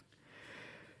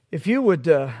If you would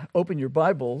open your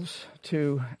Bibles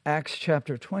to Acts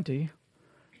chapter 20,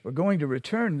 we're going to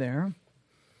return there.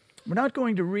 We're not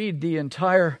going to read the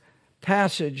entire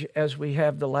passage as we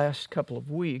have the last couple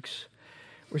of weeks.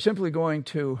 We're simply going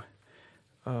to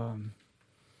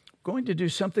do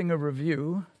something of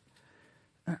review,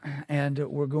 and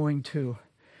we're going to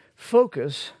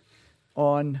focus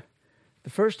on the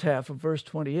first half of verse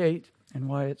 28 and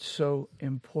why it's so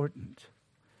important.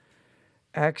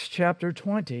 Acts chapter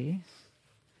 20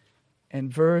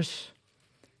 and verse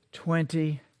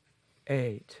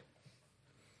 28.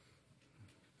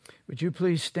 Would you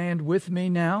please stand with me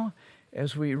now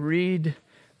as we read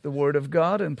the Word of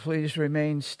God, and please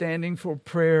remain standing for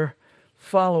prayer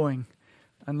following,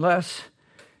 unless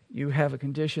you have a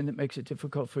condition that makes it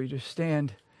difficult for you to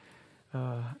stand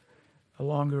a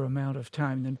longer amount of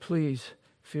time, then please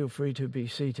feel free to be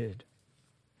seated.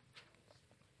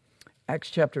 Acts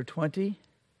chapter 20,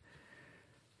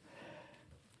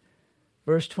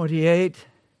 verse 28.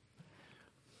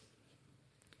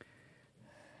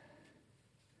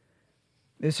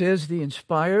 This is the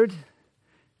inspired,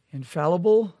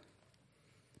 infallible,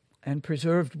 and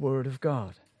preserved Word of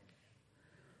God.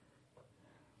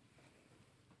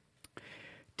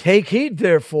 Take heed,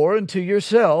 therefore, unto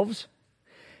yourselves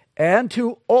and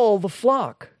to all the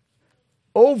flock,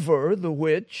 over the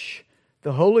which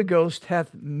the Holy Ghost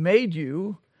hath made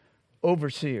you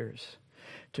overseers,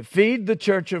 to feed the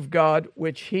church of God,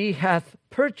 which he hath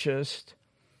purchased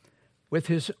with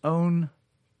his own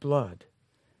blood.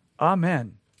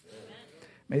 Amen.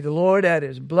 May the Lord add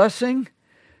his blessing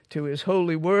to his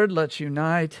holy word. Let's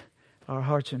unite our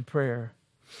hearts in prayer.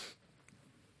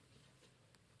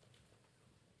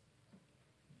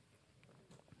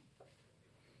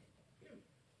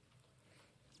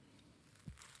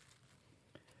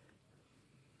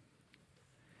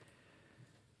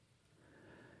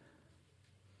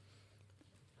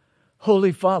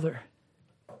 Holy Father,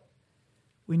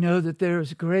 we know that there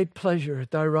is great pleasure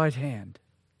at thy right hand.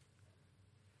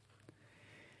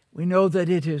 We know that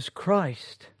it is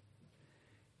Christ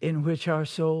in which our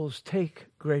souls take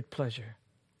great pleasure.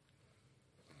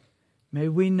 May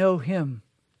we know him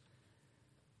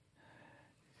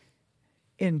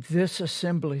in this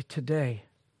assembly today.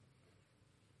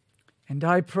 And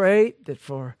I pray that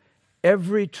for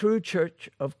every true church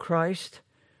of Christ,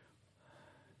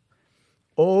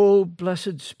 O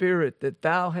blessed Spirit that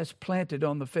thou hast planted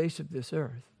on the face of this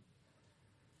earth,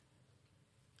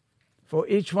 for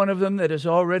each one of them that has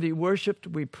already worshiped,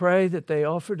 we pray that they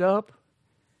offered up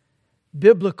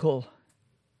biblical,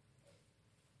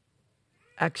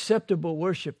 acceptable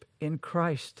worship in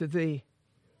Christ to thee.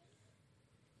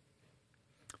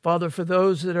 Father, for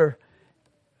those that are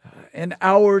in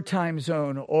our time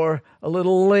zone or a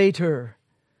little later,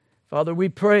 Father, we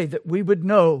pray that we would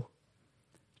know,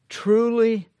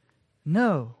 truly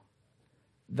know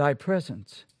thy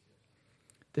presence,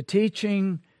 the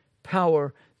teaching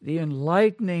power, the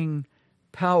enlightening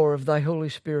power of thy Holy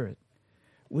Spirit.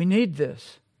 We need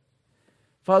this.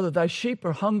 Father, thy sheep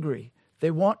are hungry. They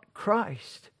want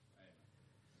Christ.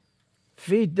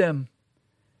 Feed them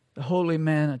the holy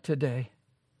manna today.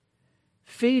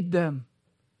 Feed them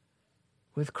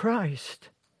with Christ.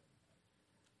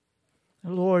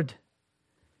 Lord,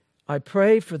 I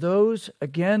pray for those,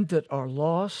 again, that are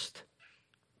lost.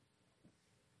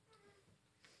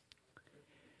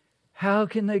 How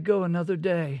can they go another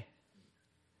day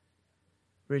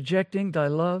rejecting thy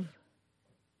love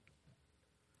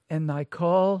and thy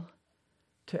call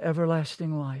to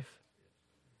everlasting life?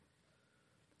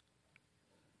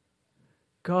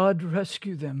 God,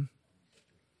 rescue them.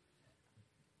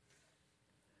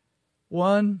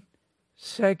 1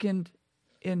 second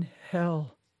in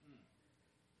hell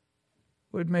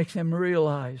would make them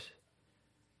realize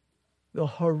the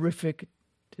horrific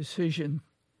decision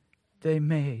they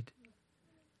made.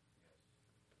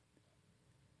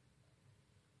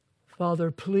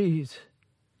 Father, please,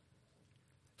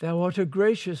 thou art a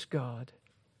gracious God.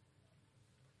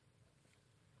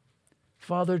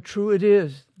 Father, true it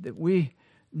is that we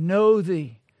know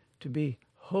thee to be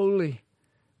holy.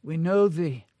 We know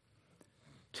thee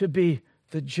to be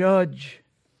the judge.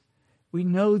 We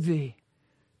know thee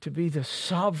to be the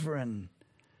sovereign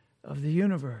of the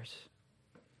universe.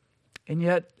 And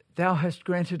yet thou hast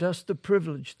granted us the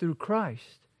privilege through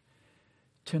Christ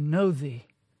to know thee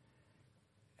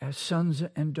as sons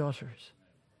and daughters,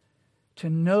 to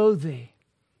know thee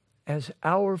as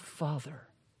our Father.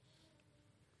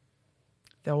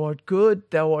 Thou art good,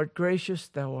 thou art gracious,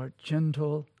 thou art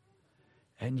gentle,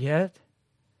 and yet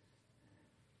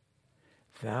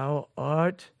thou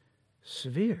art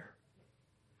severe.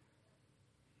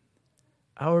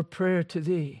 Our prayer to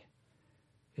Thee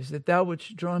is that Thou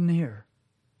wouldst draw near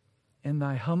in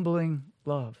Thy humbling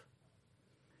love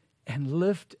and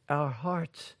lift our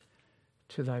hearts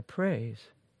to Thy praise.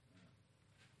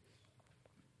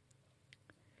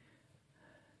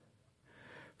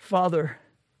 Father,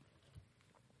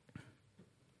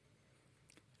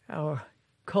 our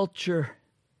culture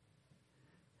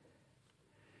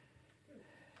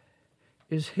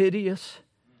is hideous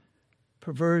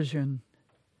perversion,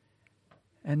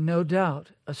 and no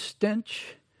doubt a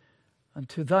stench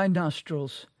unto Thy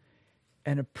nostrils,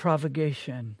 and a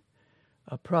provocation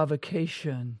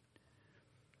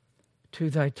to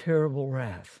Thy terrible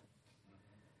wrath.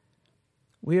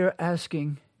 We are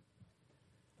asking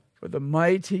for the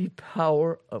mighty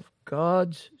power of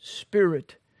God's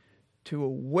Spirit to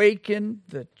awaken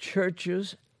the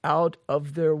churches out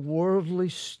of their worldly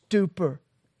stupor,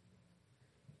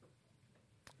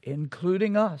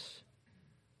 including us.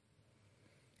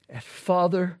 And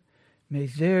Father, may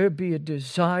there be a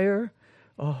desire,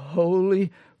 a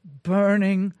holy,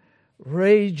 burning,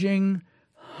 raging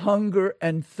hunger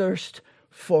and thirst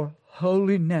for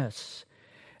holiness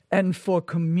and for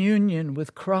communion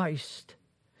with Christ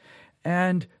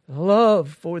and love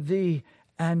for Thee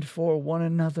and for one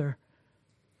another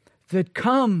that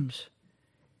comes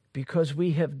because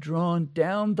we have drawn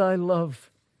down Thy love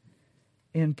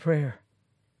in prayer.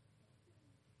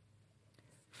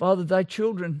 Father, Thy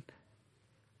children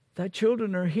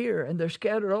are here and they're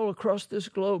scattered all across this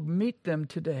globe. Meet them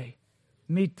today.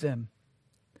 Meet them.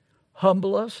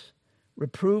 Humble us,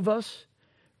 reprove us,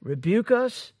 rebuke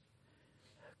us,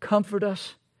 comfort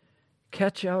us,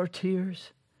 catch our tears.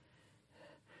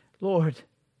 Lord,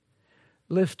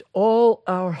 lift all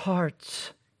our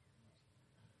hearts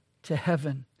to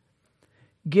heaven.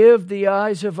 Give the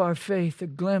eyes of our faith a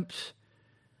glimpse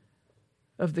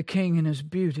of the King in His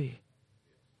beauty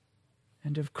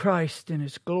and of Christ in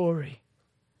His glory.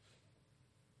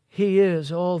 He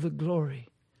is all the glory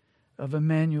of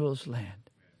Emmanuel's land.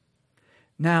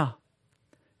 Now,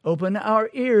 open our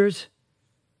ears.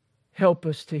 Help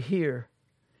us to hear.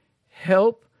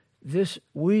 Help this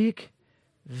weak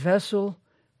vessel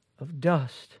of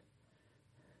dust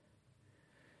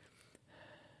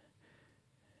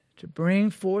to bring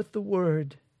forth the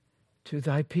word to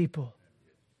Thy people.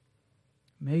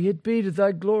 May it be to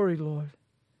Thy glory, Lord.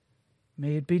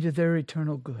 May it be to their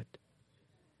eternal good.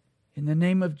 In the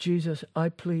name of Jesus, I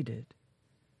plead it.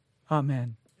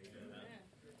 Amen. Amen.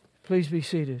 Please be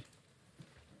seated.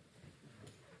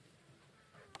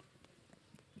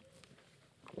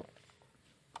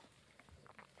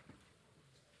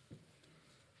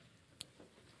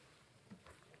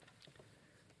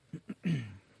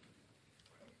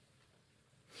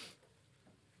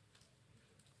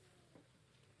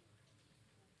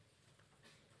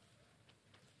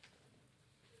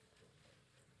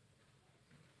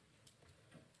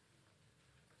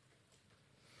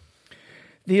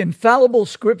 The infallible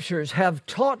Scriptures have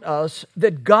taught us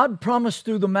that God promised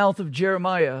through the mouth of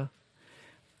Jeremiah,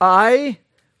 I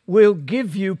will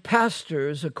give you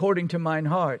pastors according to mine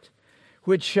heart,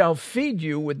 which shall feed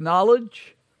you with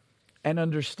knowledge and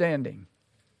understanding.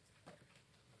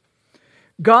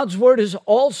 God's Word has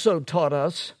also taught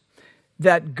us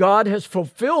that God has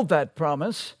fulfilled that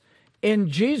promise in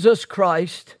Jesus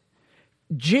Christ,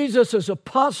 Jesus'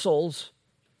 apostles,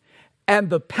 and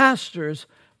the pastors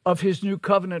of His new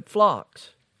covenant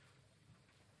flocks.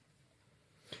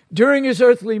 During His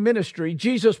earthly ministry,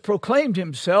 Jesus proclaimed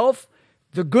Himself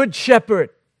the Good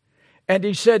Shepherd. And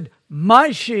He said,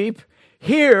 my sheep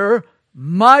hear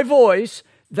my voice.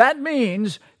 That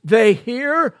means they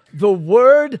hear the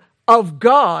word of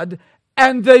God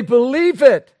and they believe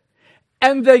it.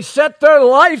 And they set their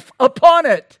life upon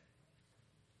it.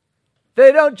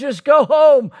 They don't just go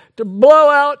home to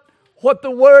blow out what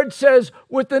the Word says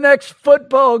with the next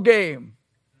football game.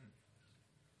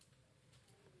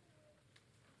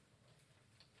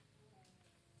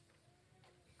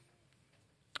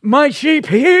 My sheep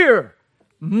hear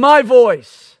my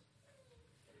voice,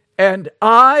 and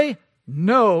I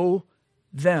know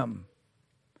them,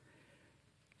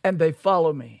 and they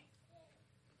follow me.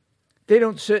 They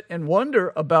don't sit and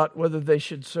wonder about whether they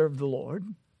should serve the Lord.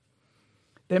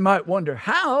 They might wonder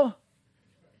how,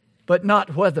 but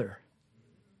not whether.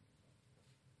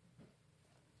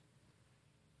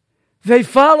 They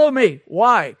follow me.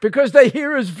 Why? Because they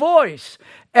hear His voice.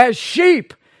 As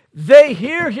sheep, they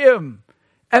hear Him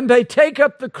and they take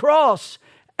up the cross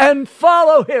and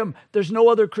follow Him. There's no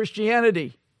other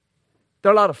Christianity.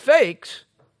 There are a lot of fakes,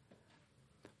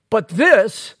 but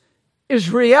this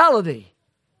is reality.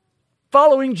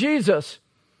 Following Jesus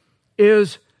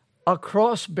is a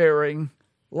cross-bearing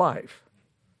life.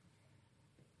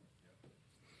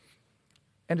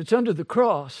 And it's under the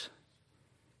cross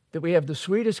that we have the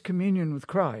sweetest communion with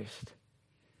Christ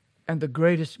and the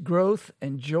greatest growth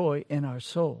and joy in our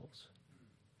souls.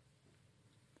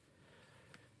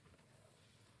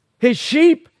 His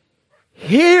sheep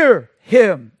hear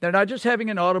Him. They're not just having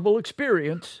an audible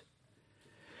experience.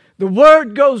 The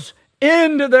Word goes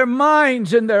into their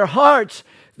minds and their hearts.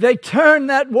 They turn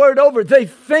that Word over. They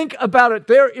think about it.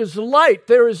 There is light.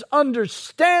 There is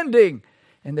understanding.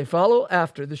 And they follow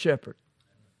after the shepherd.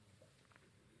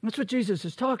 That's what Jesus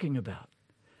is talking about.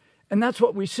 And that's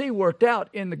what we see worked out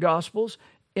in the Gospels,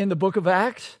 in the book of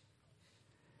Acts,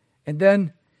 and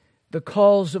then the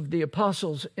calls of the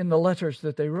apostles in the letters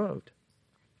that they wrote.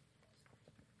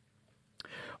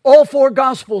 All four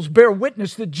Gospels bear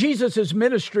witness that Jesus'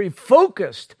 ministry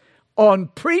focused on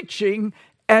preaching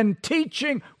and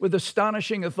teaching with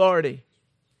astonishing authority.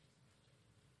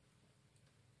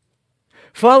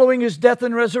 Following His death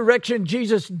and resurrection,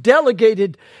 Jesus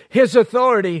delegated His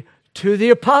authority to the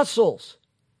apostles.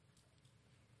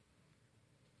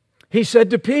 He said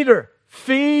to Peter,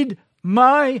 "Feed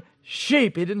my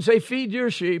sheep." He didn't say, "Feed your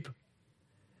sheep."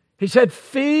 He said,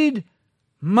 "Feed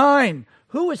mine."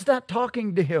 Who is that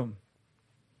talking to him?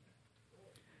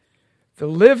 The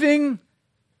living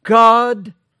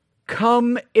God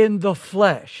come in the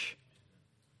flesh.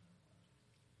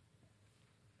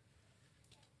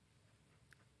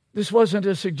 This wasn't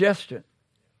a suggestion.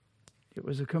 It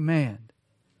was a command.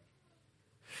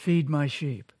 Feed my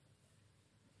sheep.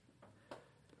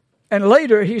 And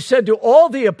later he said to all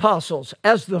the apostles,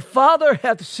 "As the Father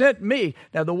hath sent me."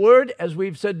 Now the word, as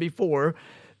we've said before,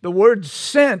 the word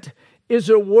sent is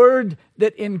a word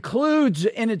that includes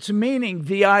in its meaning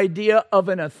the idea of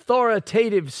an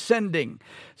authoritative sending.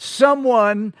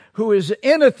 Someone who is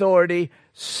in authority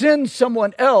sends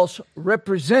someone else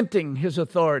representing his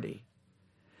authority.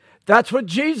 That's what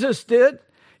Jesus did.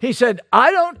 He said, I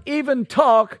don't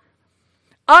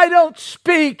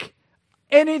speak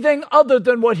anything other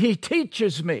than what He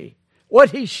teaches me,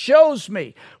 what He shows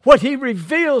me, what He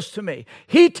reveals to me.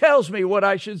 He tells me what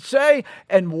I should say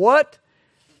and what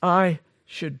I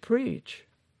should preach.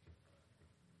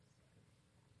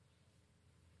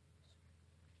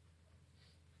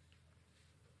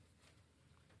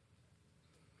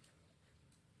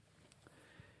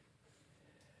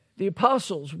 The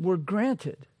apostles were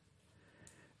granted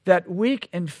that weak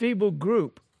and feeble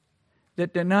group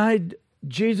that denied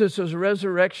Jesus'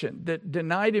 resurrection, that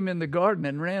denied Him in the garden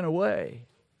and ran away.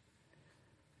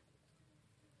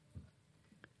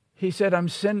 He said, I'm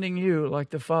sending you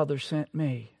like the Father sent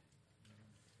me.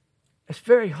 It's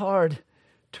very hard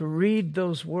to read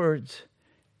those words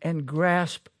and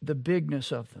grasp the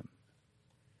bigness of them.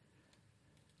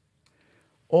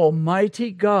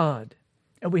 Almighty God.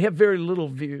 And we have very little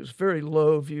views, very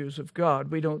low views of God.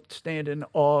 We don't stand in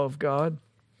awe of God.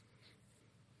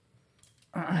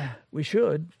 We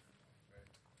should.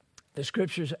 The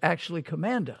Scriptures actually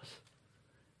command us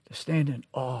to stand in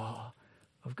awe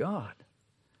of God.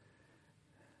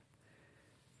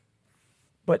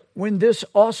 But when this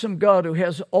awesome God who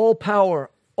has all power,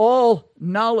 all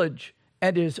knowledge,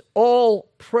 and is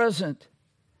all present,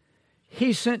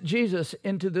 He sent Jesus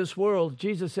into this world,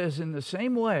 Jesus says, in the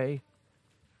same way,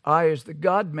 I, as the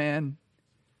God-man,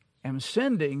 am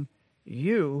sending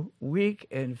you weak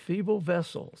and feeble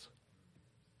vessels.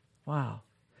 Wow.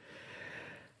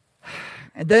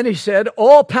 And then He said,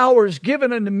 all power is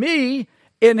given unto me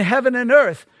in heaven and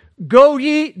earth. Go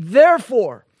ye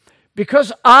therefore,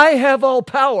 because I have all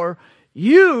power,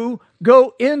 you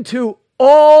go into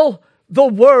all the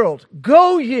world.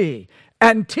 Go ye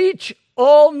and teach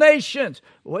all nations.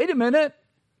 Wait a minute.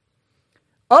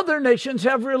 Other nations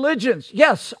have religions.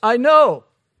 Yes, I know.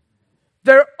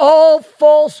 They're all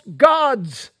false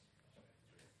gods.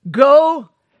 Go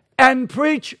and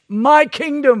preach my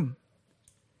kingdom.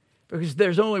 Because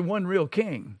there's only one real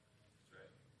king.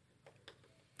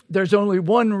 There's only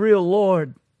one real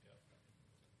Lord.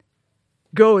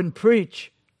 Go and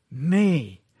preach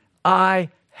me. I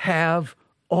have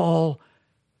all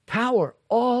power,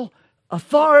 all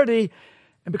authority.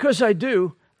 And because I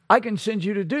do, I can send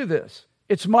you to do this.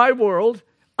 It's my world.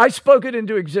 I spoke it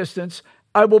into existence.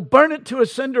 I will burn it to a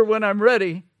cinder when I'm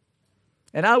ready.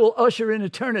 And I will usher in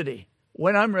eternity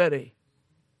when I'm ready.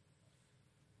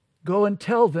 Go and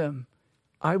tell them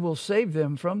I will save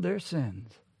them from their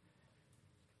sins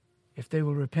if they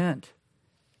will repent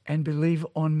and believe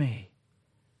on me.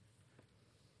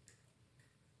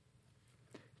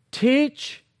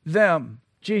 Teach them,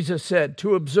 Jesus said,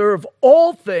 to observe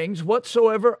all things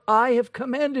whatsoever I have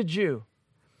commanded you.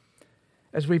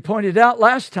 As we pointed out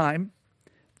last time,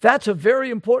 that's a very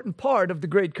important part of the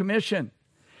Great Commission.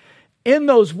 In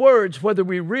those words, whether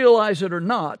we realize it or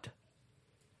not,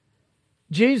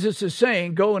 Jesus is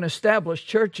saying, go and establish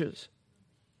churches.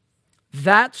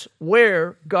 That's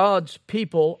where God's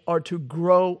people are to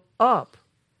grow up.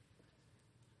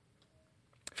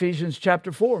 Ephesians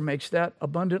chapter 4 makes that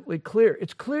abundantly clear.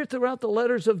 It's clear throughout the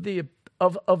letters of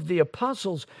the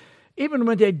apostles. Even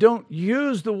when they don't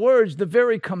use the words, the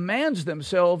very commands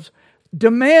themselves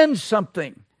demand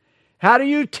something. How do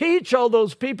you teach all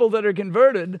those people that are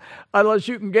converted unless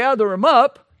you can gather them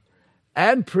up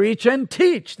and preach and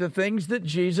teach the things that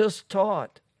Jesus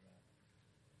taught?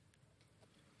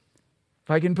 If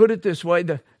I can put it this way,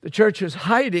 the church is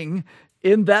hiding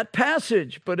in that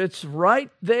passage, but it's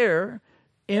right there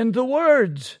in the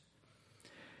words.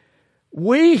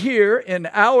 We hear in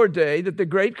our day that the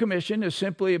Great Commission is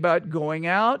simply about going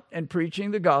out and preaching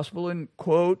the gospel and,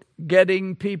 quote,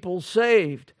 getting people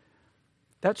saved.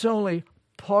 That's only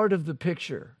part of the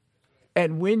picture.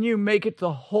 And when you make it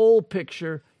the whole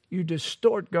picture, you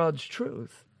distort God's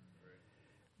truth.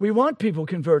 We want people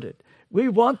converted. We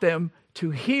want them to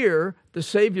hear the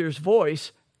Savior's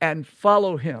voice and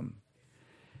follow Him.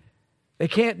 They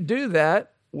can't do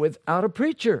that without a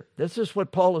preacher. This is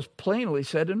what Paul has plainly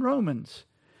said in Romans.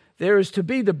 There is to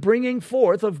be the bringing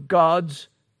forth of God's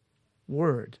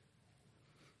word.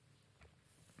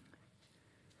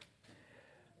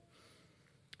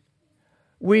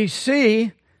 We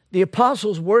see the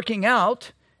apostles working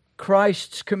out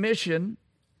Christ's commission.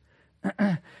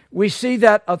 We see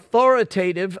that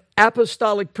authoritative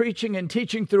apostolic preaching and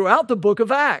teaching throughout the book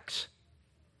of Acts.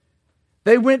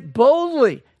 They went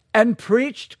boldly and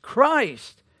preached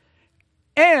Christ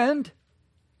and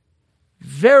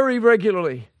very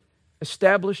regularly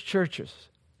established churches.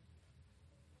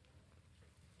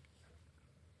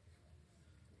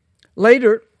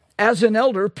 Later, as an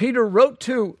elder, Peter wrote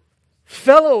to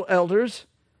fellow elders,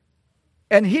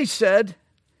 and he said,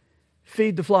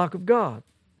 feed the flock of God.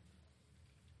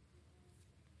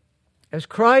 As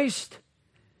Christ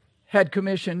had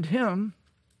commissioned him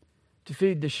to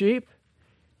feed the sheep,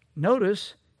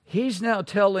 notice he's now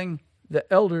telling the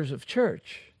elders of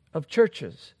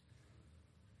churches,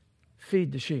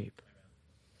 feed the sheep.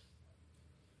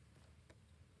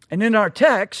 And in our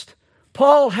text,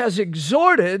 Paul has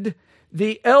exhorted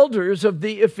the elders of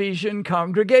the Ephesian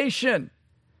congregation.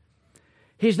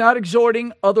 He's not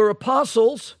exhorting other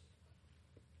apostles.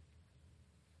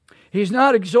 He's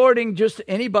not exhorting just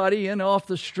anybody in off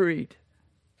the street.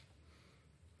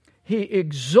 He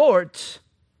exhorts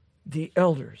the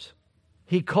elders.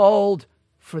 He called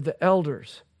for the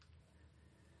elders.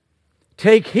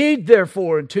 Take heed,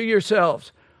 therefore, unto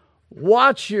yourselves.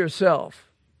 Watch yourself.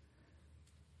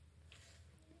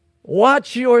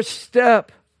 Watch your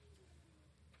step.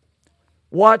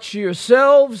 Watch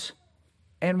yourselves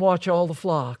and watch all the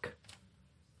flock.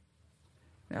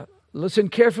 Now, listen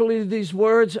carefully to these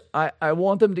words. I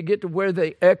want them to get to where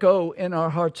they echo in our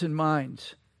hearts and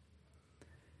minds.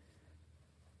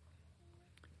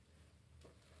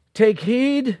 Take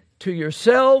heed to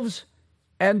yourselves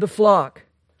and the flock,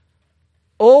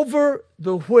 over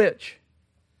the which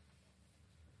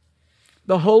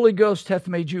the Holy Ghost hath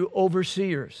made you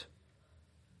overseers,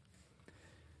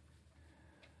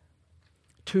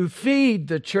 to feed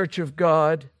the church of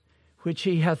God, which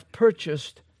He hath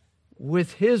purchased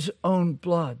with His own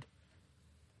blood.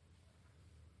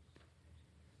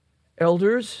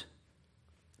 Elders,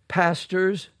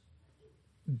 pastors,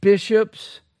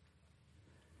 bishops,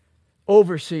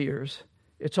 overseers,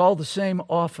 it's all the same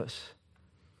office.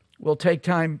 We'll take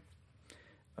time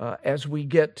as we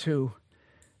get to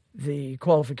the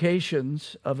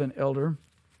qualifications of an elder.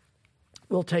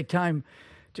 We'll take time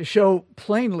to show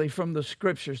plainly from the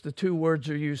Scriptures the two words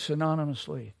are used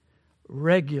synonymously,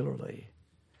 regularly.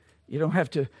 You don't have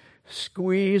to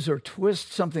squeeze or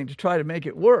twist something to try to make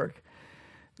it work.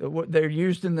 They're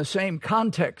used in the same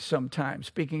context sometimes,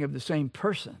 speaking of the same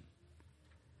person.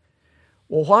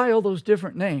 Well, why all those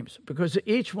different names? Because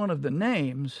each one of the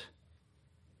names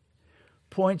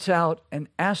points out an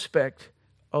aspect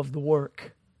of the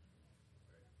work.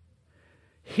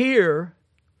 Here,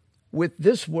 with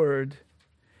this word,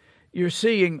 you're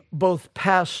seeing both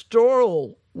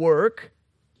pastoral work,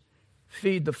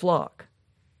 feed the flock.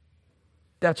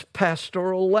 That's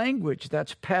pastoral language.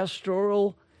 That's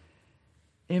pastoral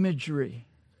imagery.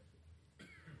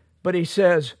 But he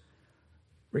says,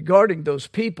 regarding those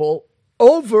people,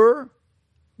 over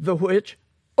the which,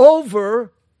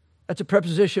 over, that's a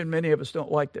preposition many of us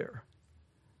don't like there.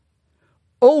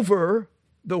 Over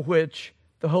the which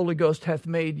the Holy Ghost hath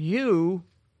made you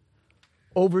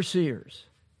overseers.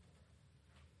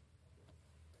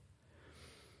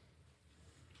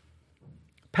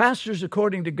 Pastors,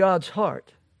 according to God's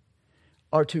heart,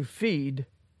 are to feed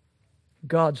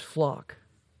God's flock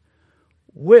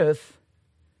with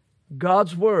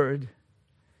God's Word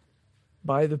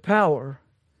by the power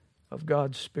of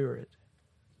God's Spirit.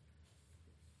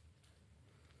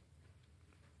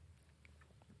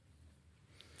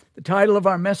 The title of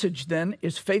our message then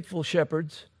is Faithful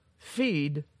Shepherds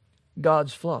Feed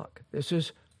God's Flock. This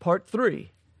is part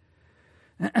 3.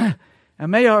 And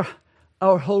may our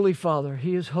Holy Father,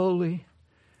 He is holy,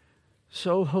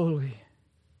 so holy.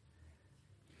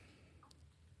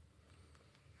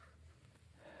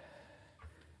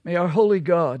 May our holy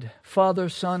God, Father,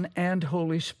 Son, and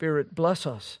Holy Spirit bless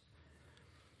us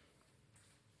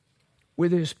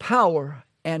with His power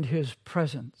and His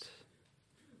presence.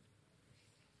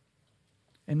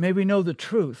 And may we know the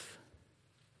truth,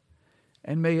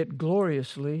 and may it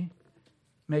gloriously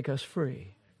make us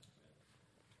free.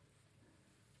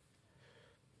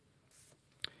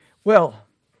 Well,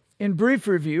 in brief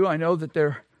review, I know that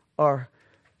there are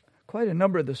quite a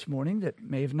number this morning that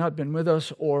may have not been with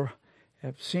us or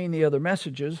have seen the other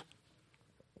messages.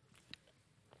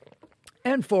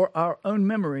 And for our own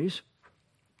memories,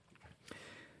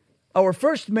 our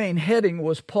first main heading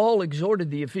was Paul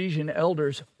exhorted the Ephesian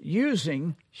elders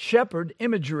using shepherd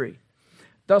imagery.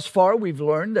 Thus far, we've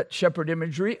learned that shepherd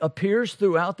imagery appears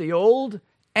throughout the Old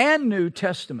and New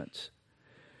Testaments.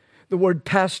 The word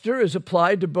pastor is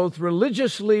applied to both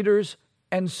religious leaders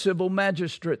and civil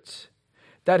magistrates.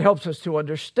 That helps us to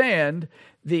understand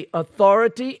the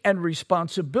authority and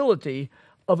responsibility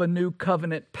of a new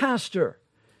covenant pastor.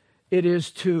 It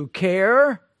is to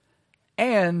care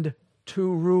and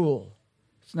to rule.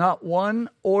 It's not one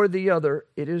or the other,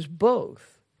 it is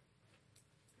both.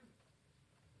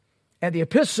 And the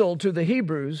epistle to the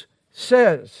Hebrews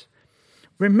says,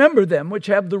 remember them which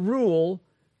have the rule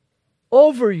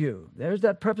over you. There's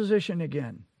that preposition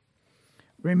again.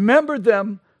 Remember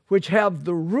them which have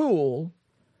the rule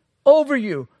over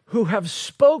you, who have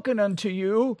spoken unto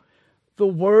you the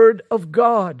word of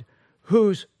God,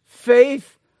 whose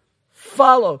faith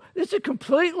follow. This is a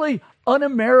completely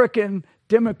un-American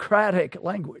democratic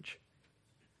language.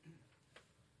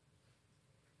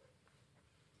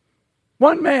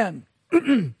 One man,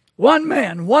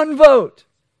 one vote.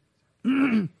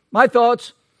 My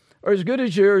thoughts are as good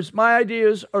as yours. My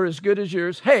ideas are as good as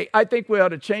yours. Hey, I think we ought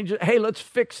to change it. Hey, let's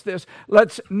fix this.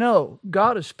 No,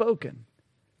 God has spoken.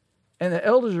 And the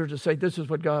elders are to say, this is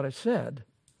what God has said.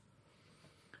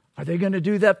 Are they going to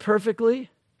do that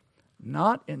perfectly?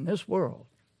 Not in this world.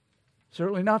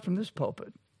 Certainly not from this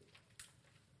pulpit.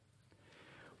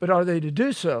 But are they to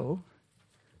do so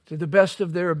to the best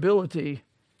of their ability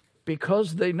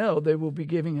because they know they will be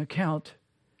giving account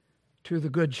to the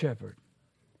Good Shepherd?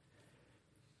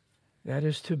 That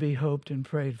is to be hoped and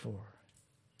prayed for.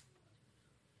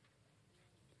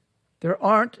 There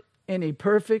aren't any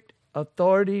perfect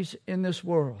authorities in this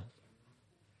world.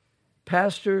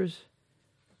 Pastors,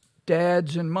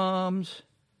 dads and moms,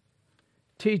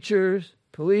 teachers,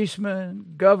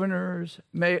 policemen, governors,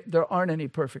 there aren't any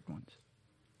perfect ones.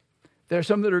 There are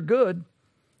some that are good,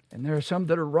 and there are some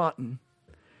that are rotten.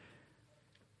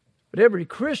 But every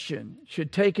Christian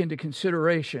should take into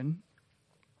consideration,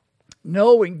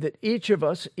 knowing that each of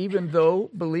us, even though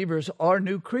believers are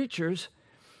new creatures,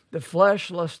 the flesh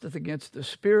lusteth against the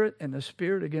Spirit, and the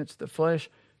Spirit against the flesh,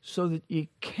 so that ye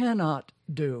cannot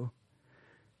do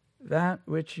that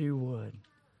which you would.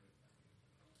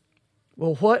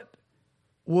 Well, what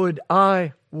would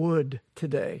I would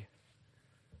today?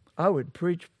 I would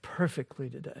preach perfectly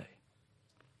today.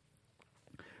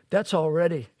 That's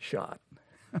already shot.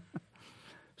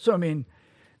 So,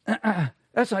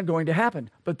 that's not going to happen.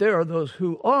 But there are those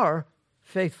who are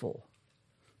faithful.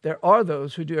 There are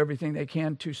those who do everything they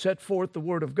can to set forth the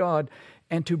Word of God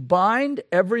and to bind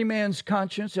every man's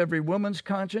conscience, every woman's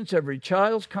conscience, every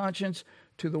child's conscience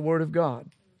to the Word of God.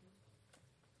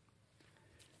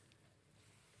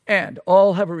 And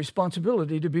all have a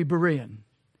responsibility to be Berean,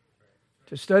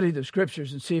 to study the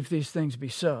Scriptures and see if these things be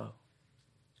so.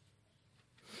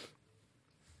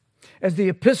 As the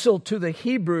epistle to the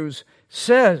Hebrews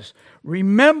says,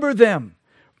 remember them,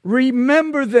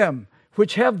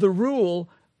 which have the rule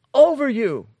over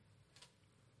you,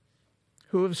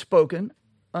 who have spoken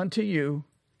unto you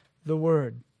the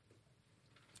word.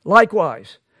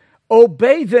 Likewise,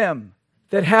 obey them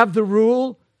that have the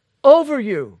rule over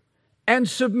you, and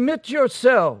submit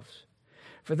yourselves,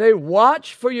 for they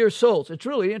watch for your souls. It's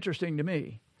really interesting to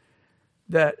me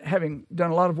that, having done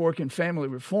a lot of work in family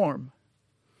reform,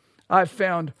 I've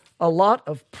found a lot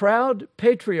of proud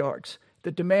patriarchs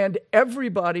that demand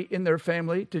everybody in their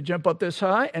family to jump up this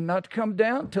high and not come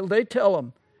down till they tell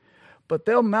them. but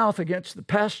they'll mouth against the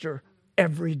pastor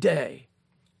every day.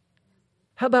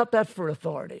 How about that for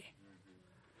authority?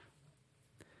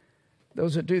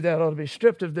 Those that do that ought to be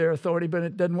stripped of their authority, but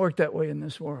it doesn't work that way in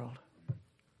this world.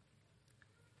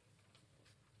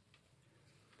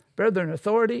 Brethren,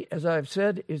 authority, as I've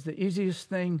said, is the easiest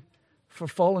thing for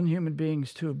fallen human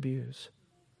beings to abuse.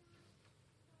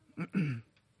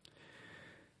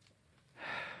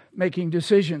 Making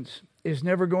decisions is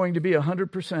never going to be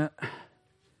 100%,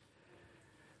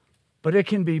 but it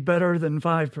can be better than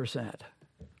 5%,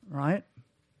 right?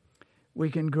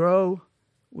 We can grow,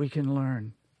 we can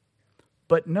learn.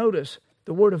 But notice,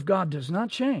 the Word of God does not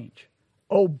change.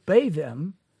 Obey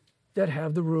them that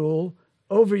have the rule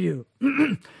over you.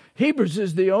 Hebrews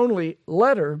is the only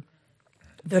letter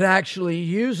that actually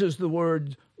uses the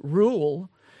word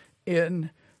rule in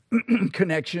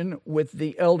connection with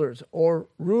the elders or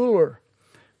ruler.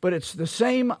 But it's the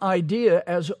same idea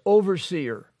as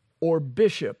overseer or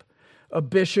bishop. A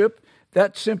bishop,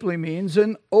 that simply means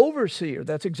an overseer.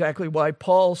 That's exactly why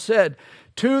Paul said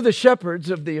to the shepherds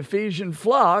of the Ephesian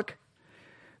flock,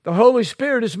 the Holy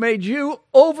Spirit has made you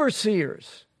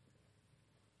overseers.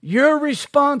 You're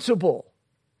responsible.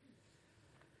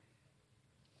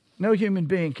 No human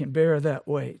being can bear that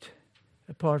weight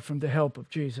apart from the help of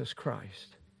Jesus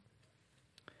Christ.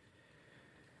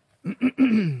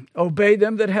 Obey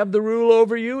them that have the rule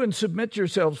over you and submit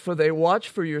yourselves, for they watch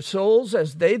for your souls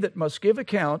as they that must give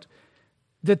account,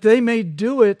 that they may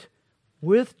do it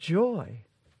with joy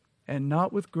and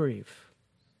not with grief.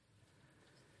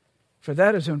 For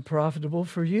that is unprofitable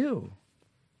for you.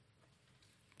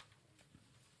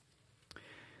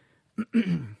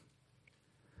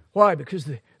 Why? Because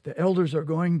the elders are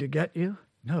going to get you?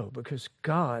 No, because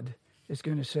God is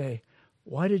going to say,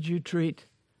 why did you treat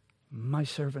my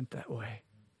servant that way?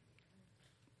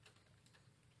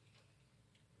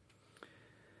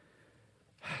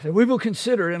 We will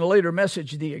consider in a later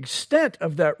message the extent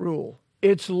of that rule.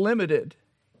 It's limited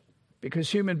because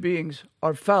human beings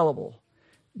are fallible,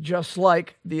 just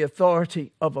like the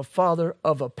authority of a father,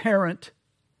 of a parent,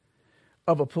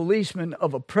 of a policeman,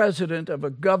 of a president, of a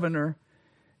governor.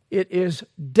 It is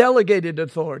delegated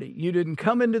authority. You didn't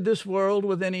come into this world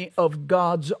with any of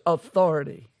God's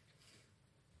authority.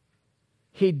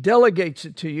 He delegates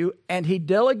it to you, and He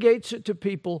delegates it to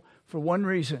people for one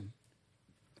reason: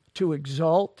 to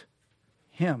exalt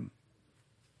Him.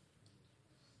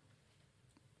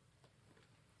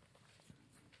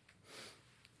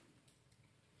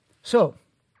 So,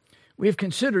 we've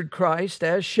considered Christ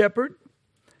as shepherd,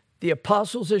 the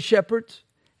apostles as shepherds,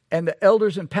 and the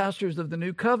elders and pastors of the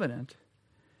new covenant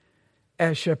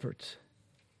as shepherds.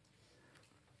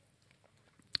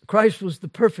 Christ was the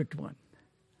perfect one.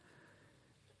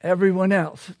 Everyone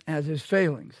else has his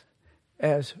failings,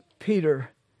 as Peter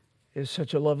is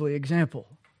such a lovely example.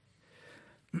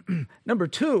 Number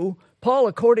 2, Paul,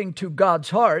 according to God's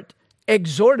heart,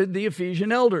 exhorted the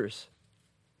Ephesian elders.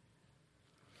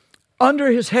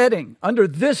 Under this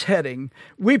heading,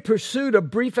 we pursued a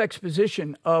brief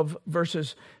exposition of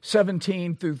verses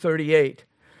 17 through 38.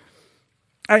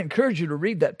 I encourage you to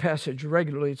read that passage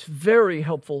regularly. It's very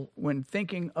helpful when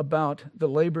thinking about the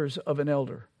labors of an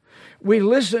elder. We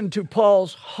listened to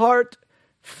Paul's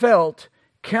heartfelt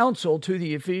counsel to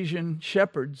the Ephesian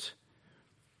shepherds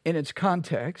in its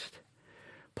context.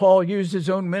 Paul used his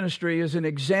own ministry as an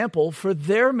example for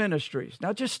their ministries.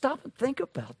 Now just stop and think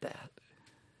about that.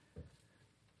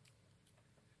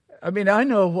 I mean, I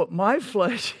know what my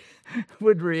flesh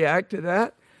would react to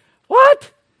that.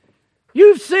 What?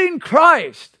 You've seen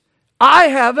Christ. I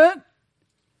haven't.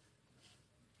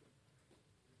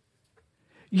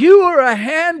 You are a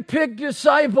hand-picked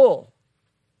disciple.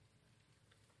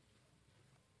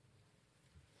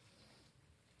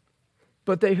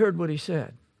 But they heard what he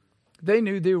said. They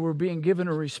knew they were being given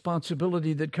a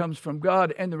responsibility that comes from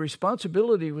God, and the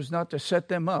responsibility was not to set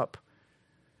them up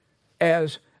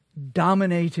as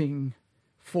dominating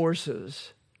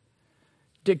forces,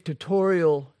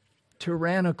 dictatorial,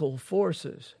 tyrannical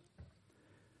forces.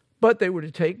 But they were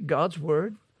to take God's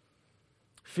word,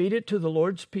 feed it to the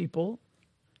Lord's people,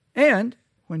 and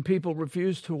when people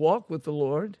refuse to walk with the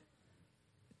Lord,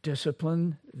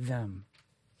 discipline them.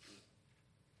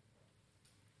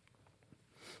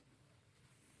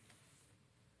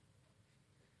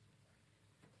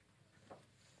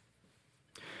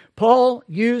 Paul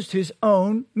used his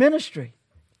own ministry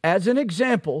as an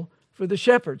example for the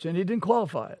shepherds, and he didn't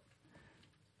qualify it.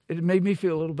 It made me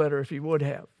feel a little better if he would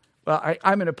have. Well,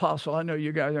 I'm an apostle. I know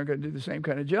you guys aren't going to do the same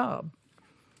kind of job.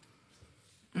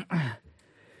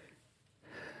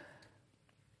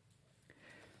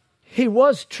 He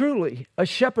was truly a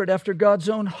shepherd after God's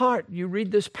own heart. You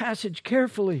read this passage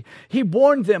carefully. He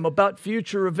warned them about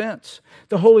future events.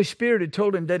 The Holy Spirit had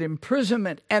told him that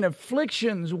imprisonment and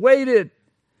afflictions waited.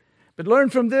 But learn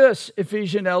from this,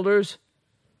 Ephesian elders.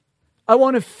 I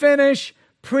want to finish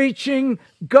preaching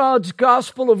God's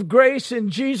gospel of grace in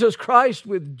Jesus Christ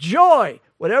with joy,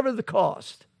 whatever the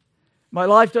cost. My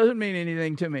life doesn't mean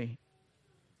anything to me.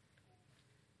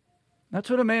 That's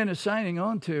what a man is signing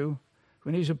on to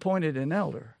when he's appointed an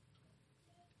elder.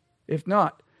 If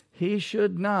not, he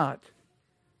should not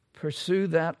pursue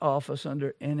that office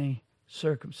under any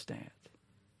circumstance.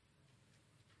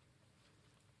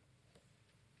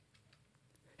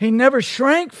 He never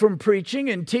shrank from preaching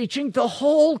and teaching the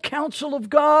whole counsel of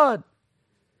God.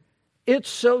 It's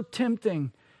so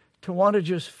tempting to want to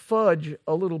just fudge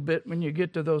a little bit when you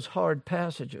get to those hard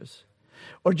passages.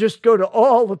 Or just go to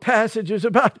all the passages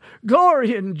about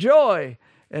glory and joy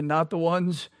and not the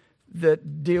ones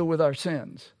that deal with our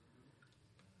sins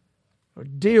or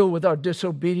deal with our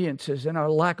disobediences and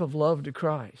our lack of love to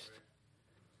Christ.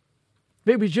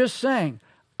 Maybe just saying,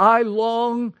 I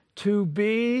long to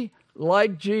be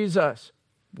like Jesus.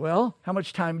 Well, how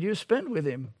much time do you spend with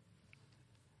Him?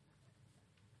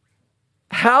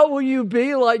 How will you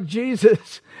be like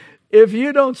Jesus if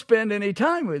you don't spend any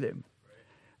time with Him?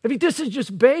 I mean, this is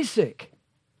just basic.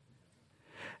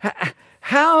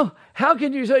 How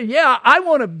can you say, yeah, I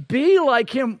want to be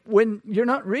like Him when you're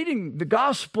not reading the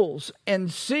Gospels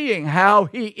and seeing how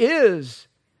He is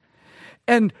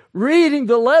and reading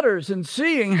the letters and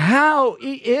seeing how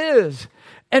He is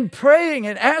and praying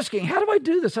and asking, how do I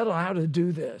do this? I don't know how to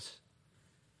do this.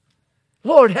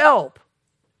 Lord, help.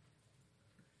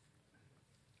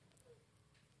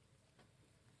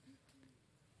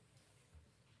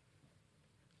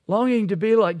 Longing to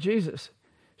be like Jesus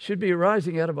should be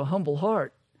arising out of a humble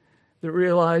heart that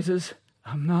realizes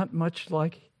I'm not much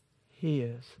like He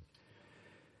is.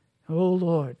 Oh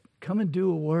Lord, come and do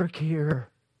a work here.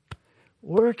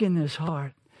 Work in this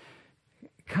heart.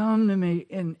 Come to me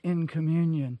in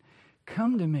communion.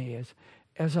 Come to me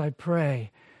as I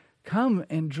pray. Come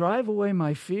and drive away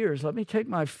my fears. Let me take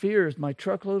my fears, my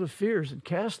truckload of fears, and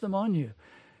cast them on you.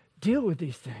 Deal with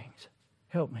these things.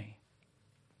 Help me.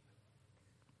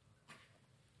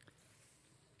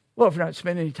 Well, if we're not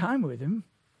spending any time with Him,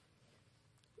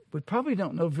 we probably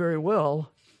don't know very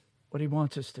well what He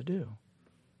wants us to do,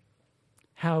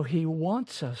 how He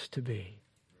wants us to be.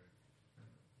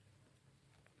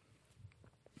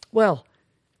 Well,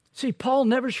 see, Paul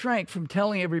never shrank from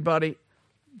telling everybody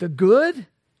the good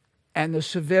and the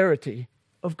severity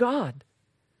of God.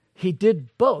 He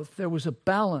did both. There was a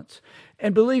balance.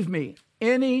 And believe me,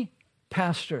 any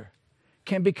pastor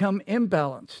can become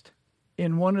imbalanced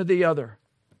in one or the other.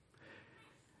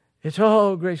 It's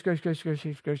all grace, grace, grace, grace,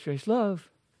 grace, grace, grace, love.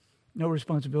 No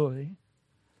responsibility.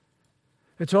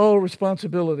 It's all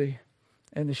responsibility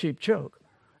and the sheep choke.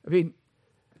 I mean,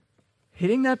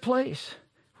 hitting that place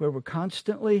where we're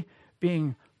constantly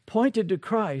being pointed to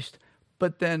Christ,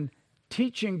 but then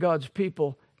teaching God's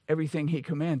people everything He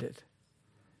commanded.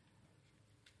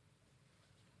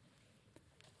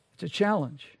 It's a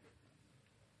challenge.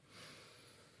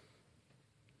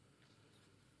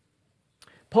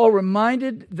 Paul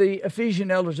reminded the Ephesian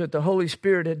elders that the Holy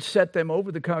Spirit had set them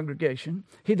over the congregation.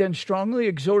 He then strongly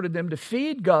exhorted them to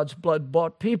feed God's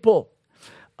blood-bought people.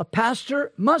 A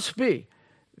pastor must be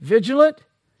vigilant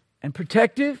and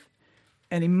protective,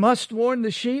 and he must warn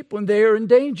the sheep when they are in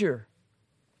danger.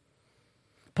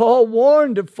 Paul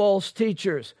warned of false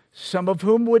teachers, some of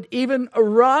whom would even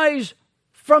arise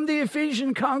from the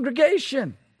Ephesian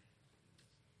congregation.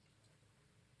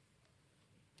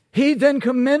 He then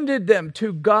commended them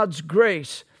to God's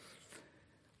grace,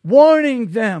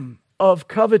 warning them of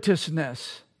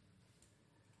covetousness.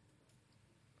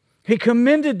 He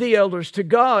commended the elders to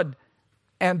God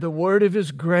and the word of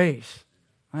His grace.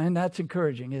 And that's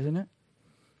encouraging, isn't it?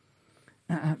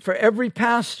 For every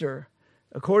pastor,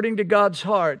 according to God's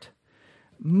heart,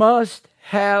 must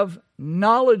have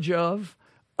knowledge of,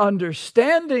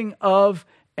 understanding of,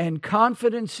 and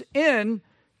confidence in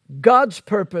God's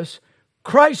purpose,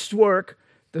 Christ's work,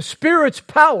 the Spirit's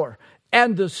power,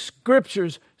 and the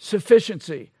Scripture's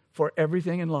sufficiency for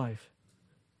everything in life.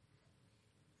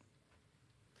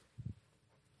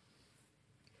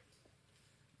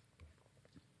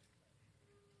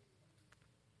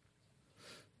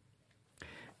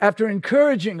 After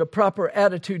encouraging a proper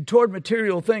attitude toward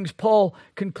material things, Paul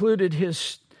concluded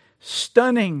his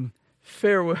stunning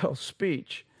farewell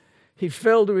speech. He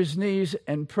fell to his knees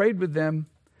and prayed with them,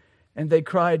 and they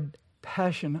cried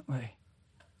passionately,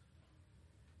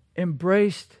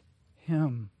 embraced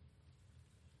Him.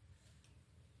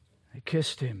 They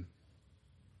kissed him.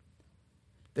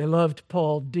 They loved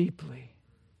Paul deeply,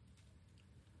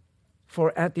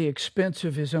 for at the expense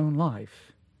of his own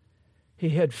life, he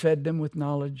had fed them with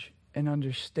knowledge and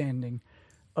understanding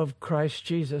of Christ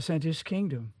Jesus and his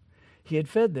kingdom. He had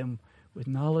fed them with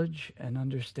knowledge and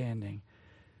understanding.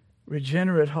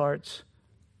 Regenerate hearts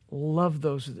love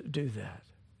those that do that,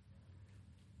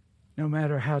 no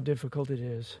matter how difficult it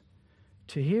is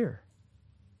to hear.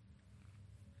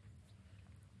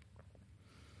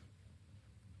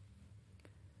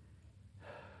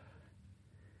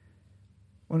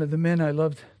 One of the men I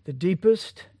loved the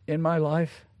deepest in my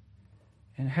life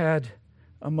and had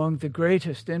among the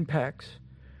greatest impacts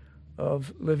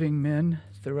of living men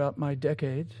throughout my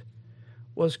decades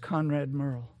was Conrad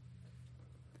Merle.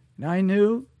 And I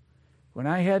knew when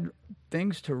I had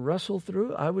things to wrestle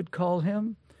through, I would call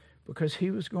him, because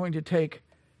he was going to take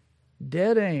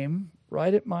dead aim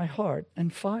right at my heart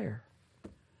and fire.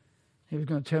 He was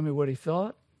going to tell me what he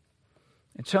thought.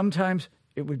 And sometimes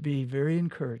it would be very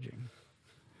encouraging.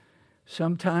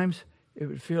 Sometimes it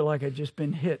would feel like I'd just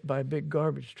been hit by a big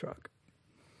garbage truck.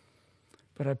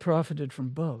 But I profited from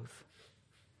both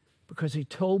because he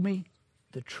told me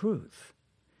the truth.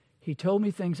 He told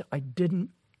me things I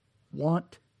didn't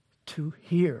want to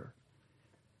hear.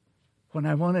 When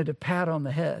I wanted a pat on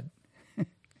the head,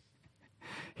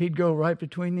 he'd go right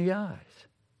between the eyes.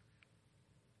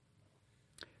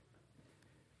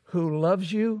 Who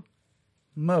loves you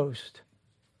most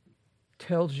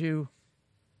tells you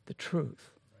the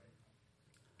truth,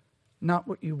 not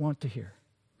what you want to hear.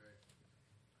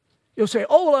 You'll say,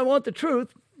 oh, well, I want the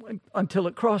truth, until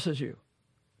it crosses you.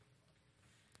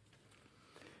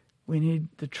 We need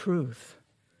the truth.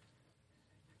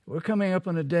 We're coming up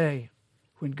on a day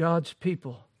when God's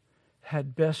people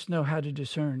had best know how to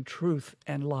discern truth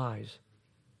and lies.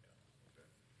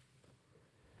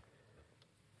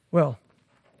 Well,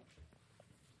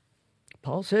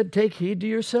 Paul said, take heed to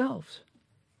yourselves.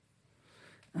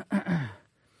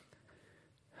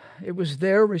 It was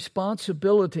their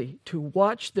responsibility to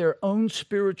watch their own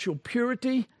spiritual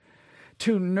purity,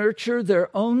 to nurture their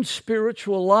own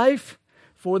spiritual life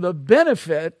for the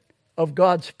benefit of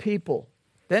God's people.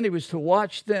 Then he was to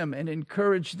watch them and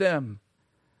encourage them.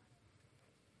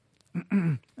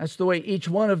 That's the way each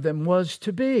one of them was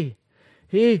to be.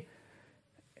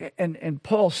 And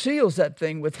Paul seals that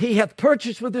thing with, he hath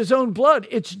purchased with his own blood.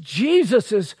 It's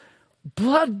Jesus's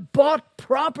blood-bought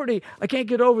property. I can't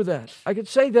get over that. I could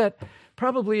say that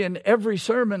probably in every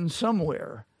sermon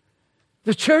somewhere.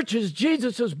 The church is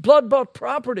Jesus' blood-bought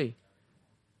property.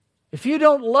 If you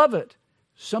don't love it,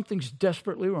 something's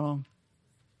desperately wrong,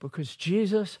 because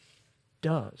Jesus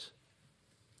does.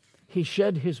 He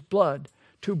shed his blood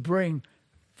to bring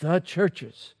the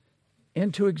churches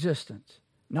into existence,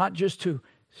 not just to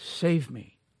save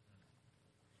me.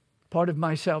 Part of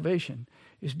my salvation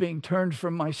is being turned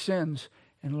from my sins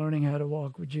and learning how to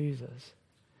walk with Jesus.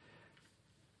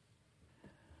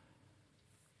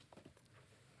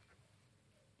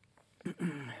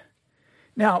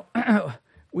 Now,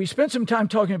 we spent some time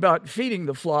talking about feeding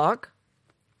the flock,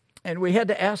 and we had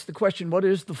to ask the question, what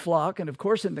is the flock? And of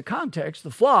course, in the context, the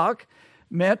flock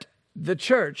meant the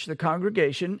church, the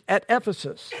congregation at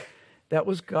Ephesus. That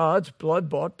was God's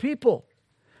blood-bought people.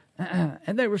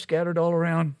 And they were scattered all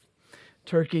around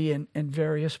Turkey and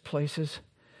various places.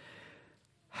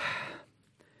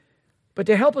 But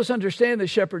to help us understand the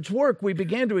shepherd's work, we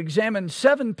began to examine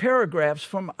 7 paragraphs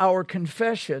from our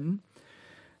confession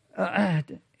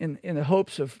in the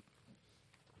hopes of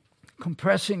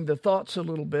compressing the thoughts a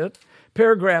little bit.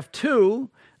 Paragraph 2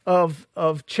 of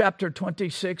chapter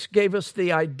 26 gave us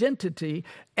the identity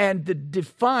and the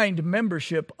defined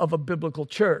membership of a biblical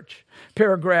church.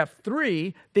 Paragraph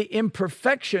 3, the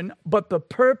imperfection, but the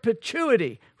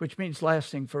perpetuity, which means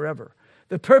lasting forever.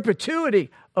 The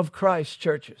perpetuity of Christ's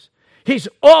churches. He's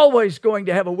always going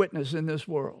to have a witness in this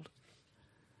world.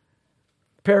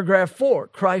 Paragraph 4,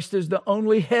 Christ is the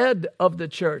only head of the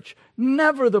church,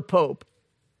 never the Pope.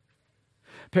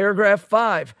 Paragraph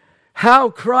 5, how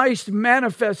Christ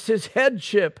manifests his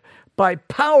headship by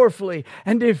powerfully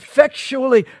and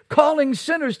effectually calling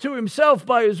sinners to himself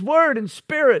by his word and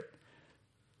spirit.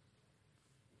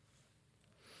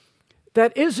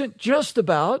 That isn't just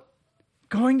about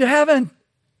going to heaven.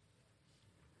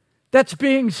 That's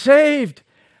being saved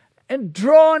and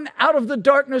drawn out of the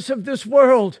darkness of this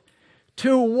world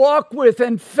to walk with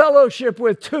and fellowship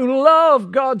with, to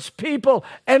love God's people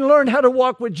and learn how to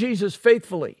walk with Jesus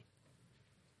faithfully.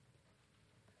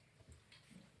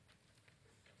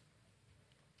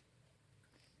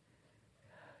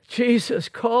 Jesus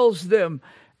calls them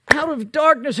out of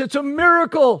darkness. It's a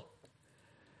miracle.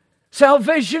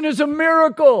 Salvation is a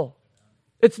miracle.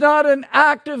 It's not an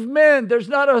act of men. There's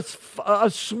not a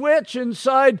switch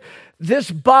inside this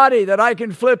body that I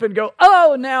can flip and go,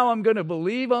 oh, now I'm going to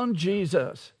believe on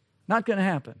Jesus. Not going to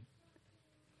happen.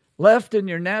 Left in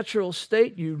your natural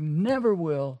state, you never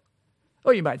will.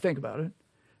 Oh, you might think about it.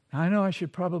 I know I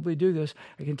should probably do this.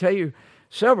 I can tell you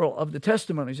several of the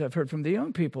testimonies I've heard from the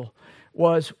young people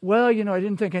was, well, I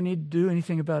didn't think I need to do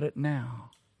anything about it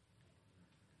now.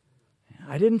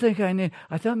 I didn't think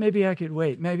I thought maybe I could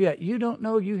wait. You don't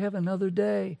know, you have another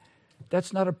day.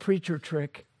 That's not a preacher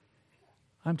trick.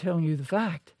 I'm telling you the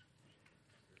fact.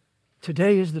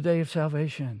 Today is the day of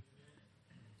salvation.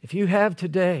 If you have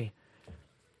today,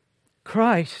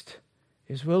 Christ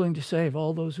is willing to save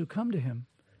all those who come to him.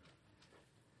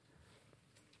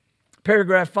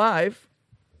 Paragraph 5,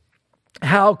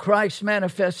 how Christ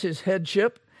manifests his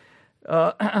headship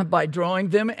by drawing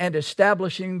them and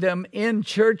establishing them in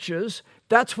churches.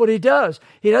 That's what he does.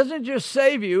 He doesn't just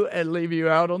save you and leave you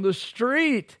out on the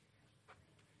street.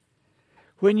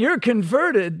 When you're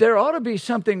converted, there ought to be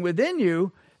something within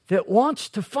you that wants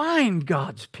to find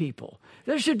God's people.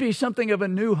 There should be something of a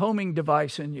new homing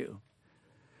device in you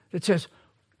that says,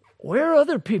 where are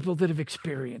other people that have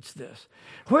experienced this?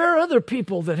 Where are other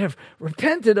people that have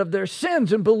repented of their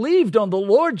sins and believed on the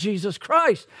Lord Jesus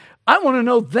Christ? I want to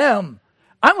know them.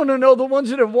 I want to know the ones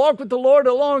that have walked with the Lord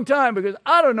a long time, because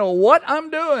I don't know what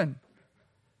I'm doing.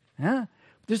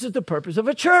 This is the purpose of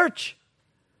a church.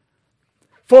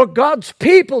 For God's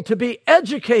people to be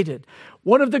educated.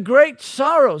 One of the great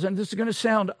sorrows, and this is going to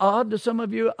sound odd to some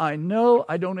of you, I know,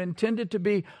 I don't intend it to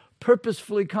be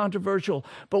purposefully controversial,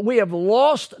 but we have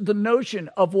lost the notion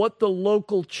of what the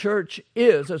local church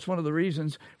is. That's one of the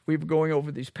reasons we're going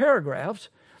over these paragraphs.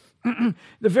 The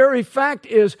very fact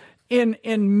is, in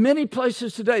many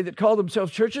places today that call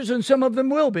themselves churches, and some of them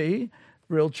will be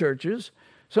real churches,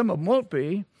 some of them won't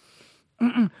be,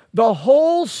 the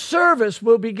whole service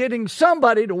will be getting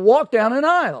somebody to walk down an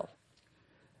aisle.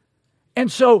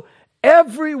 And so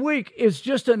every week is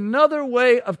just another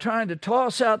way of trying to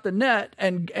toss out the net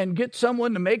and get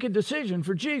someone to make a decision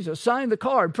for Jesus, sign the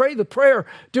card, pray the prayer,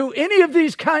 do any of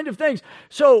these kind of things.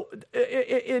 So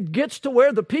it gets to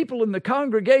where the people in the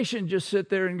congregation just sit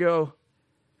there and go,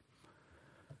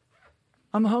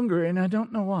 I'm hungry and I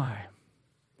don't know why.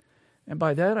 And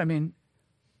by that I mean,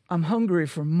 I'm hungry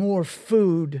for more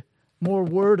food, more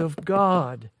Word of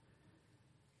God.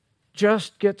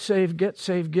 Just get saved, get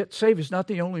saved, get saved is not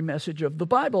the only message of the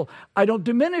Bible. I don't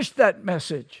diminish that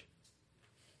message.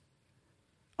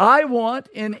 I want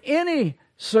in any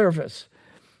service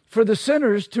for the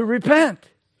sinners to repent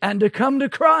and to come to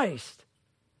Christ.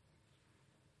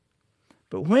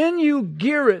 But when you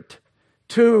gear it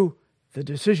to the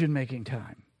decision-making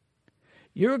time,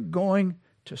 you're going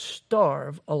to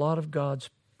starve a lot of God's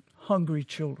hungry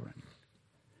children.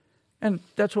 And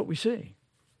that's what we see.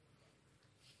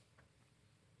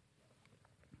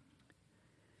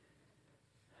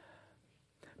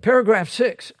 Paragraph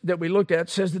 6 that we looked at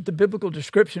says that the biblical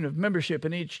description of membership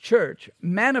in each church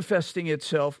manifesting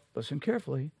itself, listen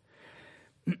carefully,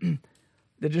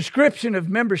 the description of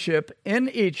membership in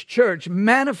each church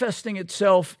manifesting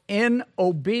itself in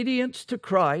obedience to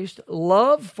Christ,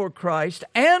 love for Christ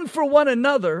and for one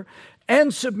another,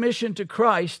 and submission to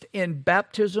Christ in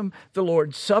baptism, the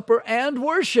Lord's Supper, and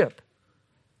worship.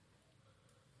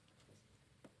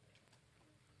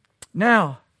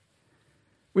 Now,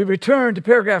 we return to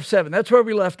paragraph 7. That's where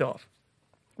we left off,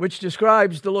 which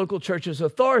describes the local church's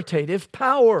authoritative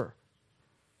power.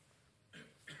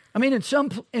 I mean, in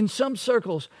some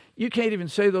circles, you can't even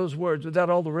say those words without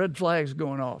all the red flags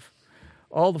going off,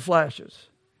 all the flashes.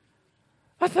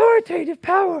 Authoritative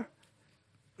power.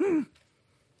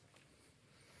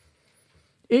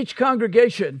 Each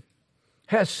congregation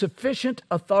has sufficient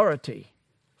authority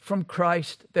from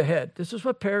Christ the head. This is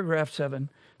what paragraph 7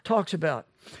 talks about.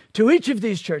 To each of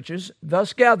these churches,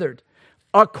 thus gathered,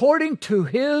 according to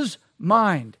his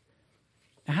mind.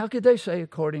 Now, how could they say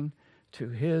according to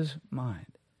his mind?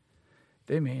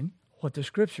 They mean what the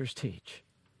Scriptures teach.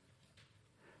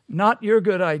 Not your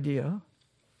good idea,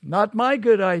 not my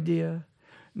good idea,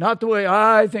 not the way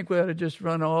I think we ought to just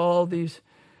run all these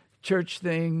church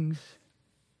things,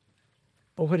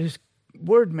 but what his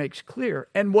word makes clear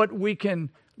and what we can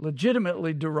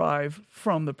legitimately derive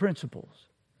from the principles.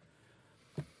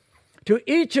 To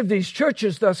each of these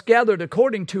churches thus gathered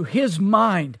according to his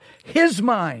mind,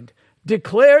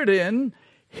 declared in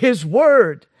his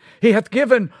word. He hath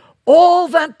given all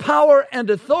that power and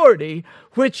authority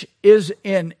which is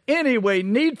in any way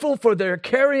needful for their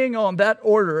carrying on that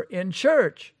order in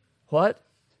church. What?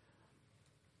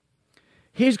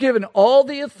 He's given all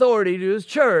the authority to his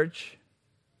church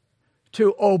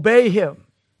to obey him,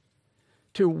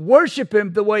 to worship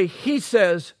him the way he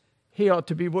says he ought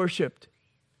to be worshiped,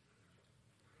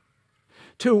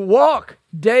 to walk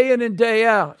day in and day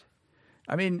out.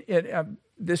 I mean,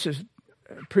 this is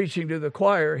preaching to the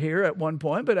choir here at one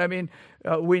point, but I mean,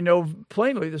 we know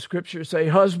plainly the scriptures say,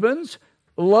 husbands,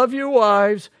 love your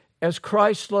wives as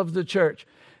Christ loved the church.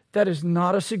 That is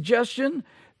not a suggestion.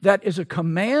 That is a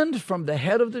command from the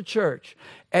head of the church.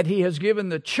 And he has given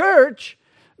the church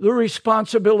the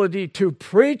responsibility to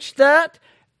preach that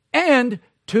and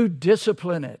to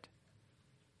discipline it.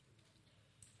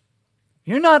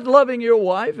 You're not loving your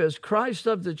wife as Christ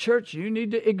loved the church. You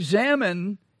need to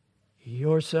examine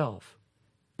yourself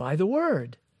by the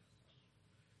word.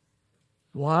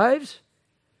 Wives,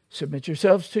 submit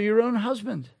yourselves to your own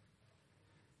husband.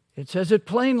 It says it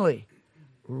plainly.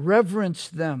 Reverence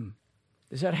them.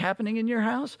 Is that happening in your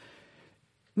house?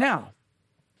 Now,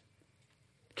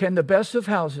 can the best of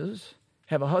houses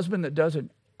have a husband that does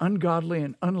an ungodly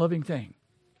and unloving thing?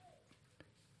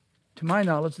 To my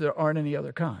knowledge, there aren't any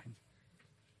other kind.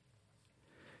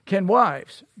 Can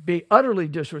wives be utterly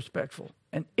disrespectful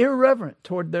and irreverent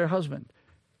toward their husband,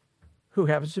 who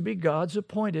happens to be God's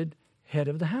appointed head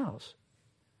of the house?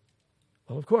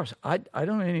 Well, of course, I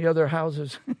don't know any other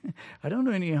houses. I don't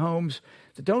know any homes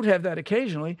that don't have that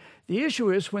occasionally. The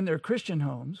issue is when they're Christian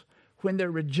homes, when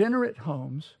they're regenerate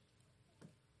homes,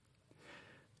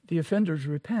 the offenders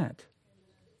repent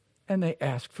and they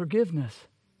ask forgiveness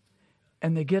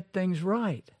and they get things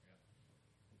right.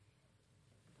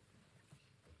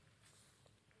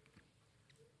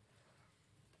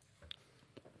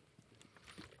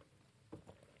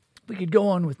 We could go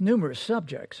on with numerous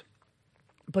subjects.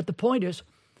 But the point is,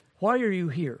 why are you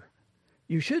here?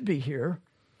 You should be here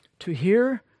to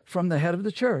hear from the head of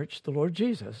the church, the Lord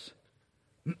Jesus,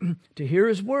 to hear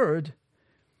his word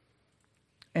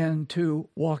and to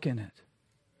walk in it.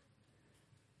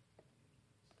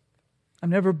 I'm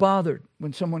never bothered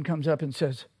when someone comes up and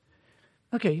says,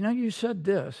 okay, you said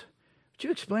this. Would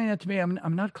you explain that to me?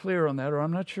 I'm not clear on that, or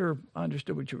I'm not sure I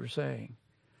understood what you were saying.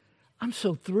 I'm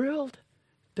so thrilled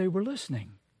they were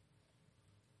listening.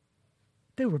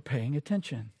 They were paying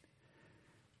attention.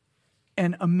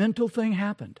 And a mental thing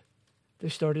happened. They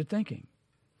started thinking,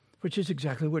 which is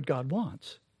exactly what God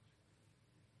wants.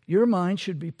 Your mind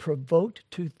should be provoked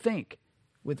to think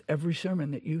with every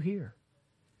sermon that you hear.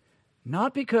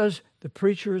 Not because the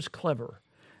preacher is clever,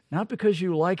 not because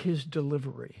you like his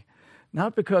delivery,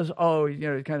 not because,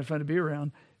 it's kind of fun to be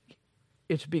around.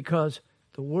 It's because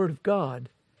the Word of God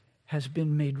has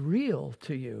been made real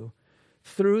to you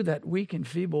through that weak and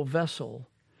feeble vessel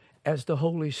as the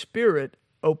Holy Spirit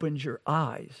opens your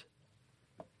eyes.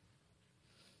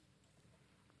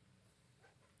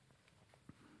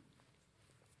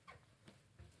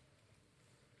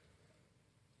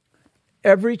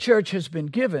 Every church has been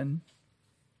given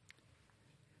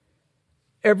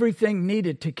everything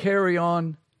needed to carry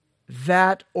on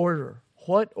that order.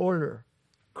 What order?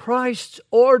 Christ's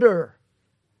order.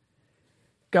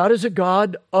 God is a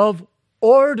God of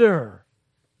order.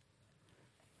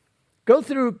 Go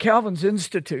through Calvin's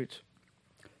Institutes.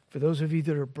 For those of you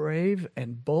that are brave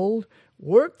and bold,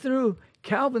 work through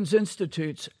Calvin's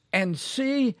Institutes and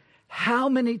see how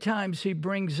many times he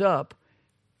brings up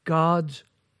God's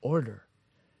order.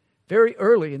 Very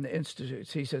early in the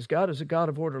Institutes, he says, God is a God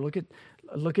of order. Look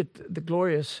at the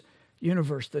glorious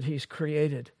universe that he's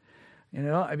created.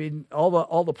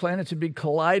 All the planets would be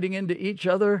colliding into each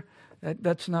other.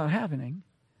 That's not happening.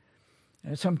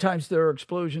 And sometimes there are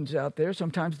explosions out there.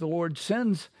 Sometimes the Lord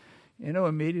sends,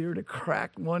 a meteor to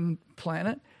crack one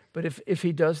planet. But if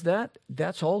he does that,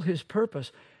 that's all his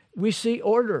purpose. We see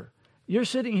order. You're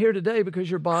sitting here today because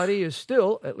your body is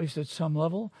still, at least at some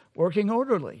level, working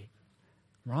orderly.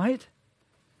 Right?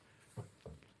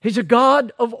 He's a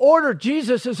God of order.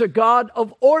 Jesus is a God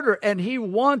of order, and he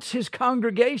wants his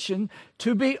congregation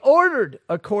to be ordered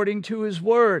according to his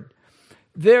word.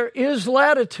 There is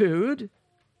latitude,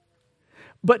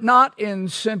 but not in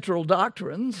central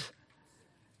doctrines.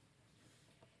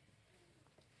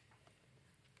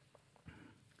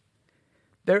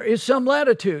 There is some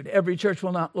latitude. Every church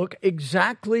will not look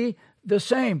exactly the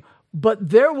same, but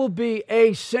there will be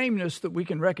a sameness that we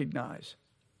can recognize.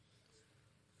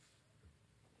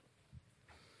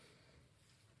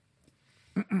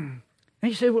 And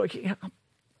you say, well,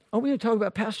 are we going to talk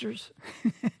about pastors?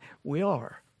 We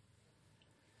are.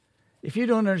 If you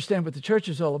don't understand what the church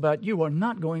is all about, you are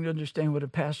not going to understand what a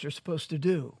pastor is supposed to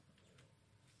do.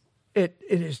 It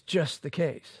is just the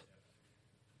case.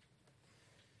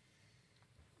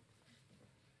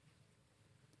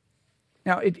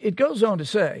 Now, it goes on to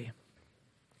say,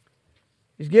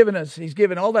 He's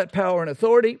given all that power and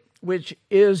authority, which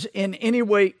is in any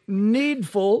way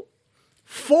needful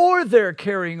for their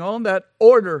carrying on that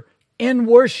order in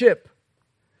worship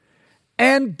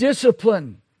and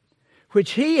discipline,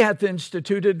 which He hath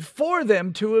instituted for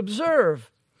them to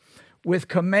observe, with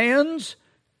commands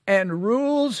and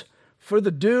rules for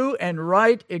the due and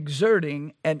right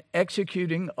exerting and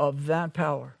executing of that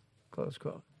power. Close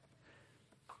quote.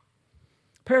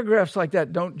 Paragraphs like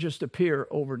that don't just appear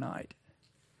overnight.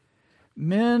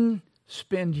 Men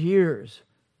spend years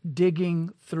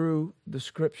digging through the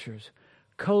Scriptures,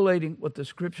 collating what the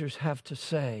Scriptures have to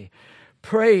say,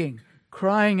 praying,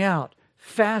 crying out,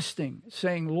 fasting,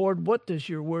 saying, Lord, what does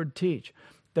your word teach?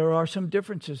 There are some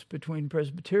differences between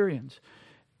Presbyterians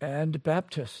and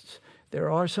Baptists. There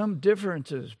are some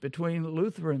differences between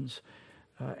Lutherans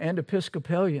and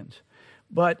Episcopalians.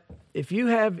 But if you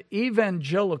have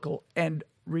evangelical and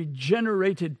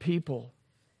regenerated people,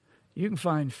 you can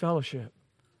find fellowship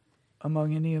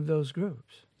among any of those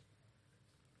groups.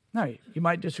 Now, you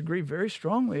might disagree very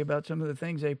strongly about some of the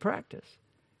things they practice,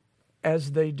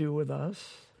 as they do with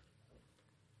us.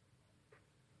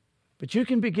 But you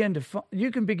can begin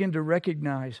to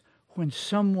recognize when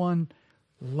someone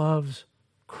loves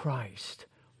Christ,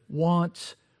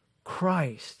 wants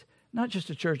Christ, not just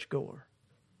a churchgoer.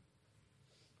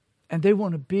 And they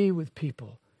want to be with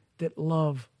people that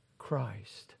love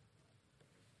Christ.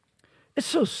 It's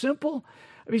so simple.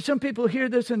 I mean, some people hear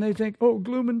this and they think, oh,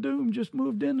 gloom and doom just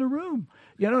moved in the room.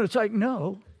 You know, it's like,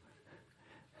 no.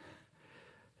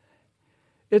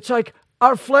 It's like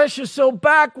our flesh is so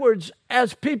backwards.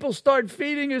 As people start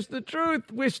feeding us the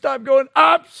truth, we stop going,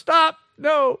 up, stop,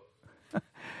 no.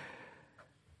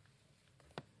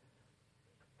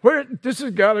 This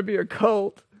has got to be a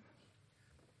cult.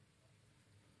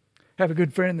 I have a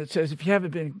good friend that says, if you haven't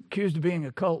been accused of being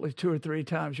a cult at least 2 or 3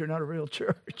 times, you're not a real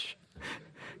church.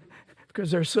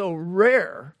 Because they're so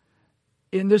rare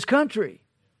in this country.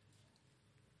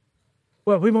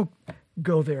 Well, we won't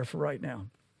go there for right now.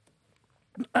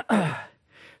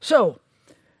 So,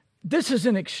 this is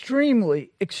an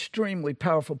extremely, extremely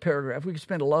powerful paragraph. We could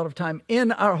spend a lot of time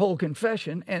in our whole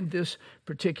confession and this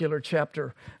particular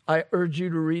chapter. I urge you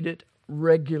to read it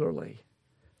regularly.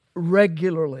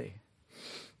 Regularly.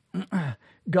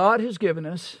 God has given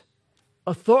us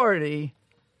authority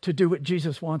to do what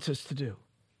Jesus wants us to do.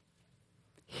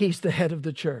 He's the head of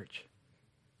the church.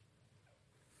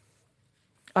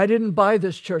 I didn't buy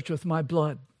this church with my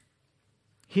blood.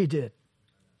 He did.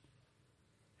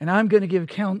 And I'm going to give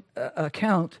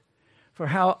account for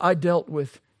how I dealt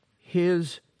with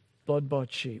His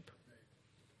blood-bought sheep.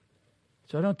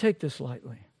 So I don't take this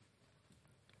lightly.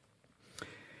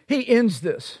 He ends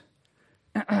this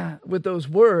with those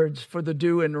words for the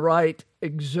due and right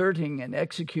exerting and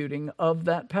executing of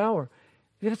that power.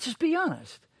 Let's just be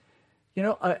honest. You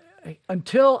know,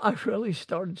 until I really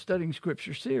started studying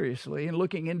Scripture seriously and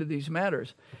looking into these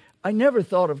matters, I never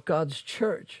thought of God's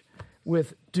church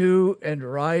with due and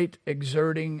right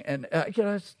exerting, and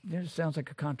it sounds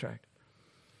like a contract,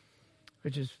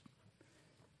 which is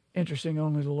interesting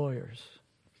only to lawyers.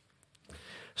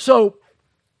 So,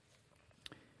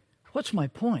 what's my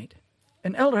point?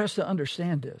 An elder has to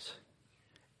understand this,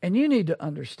 and you need to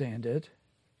understand it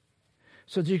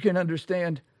so that you can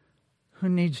understand who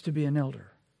needs to be an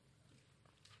elder.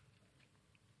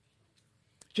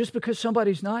 Just because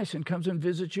somebody's nice and comes and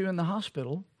visits you in the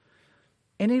hospital,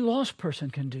 any lost person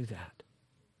can do that.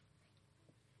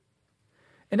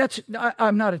 And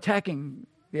I'm not attacking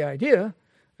the idea.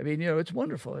 I mean, it's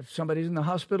wonderful. If somebody's in the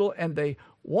hospital and they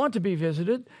want to be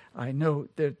visited, I know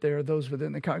that there are those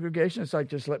within the congregation. It's like,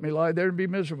 just let me lie there and be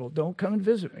miserable. Don't come and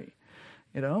visit me,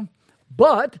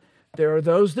 But there are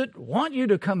those that want you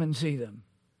to come and see them.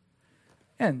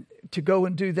 And to go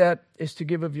and do that is to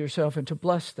give of yourself and to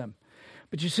bless them.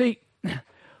 But you see,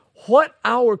 what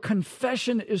our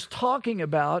confession is talking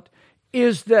about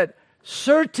is that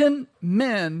certain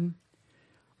men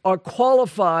are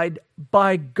qualified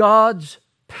by God's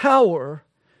power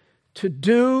to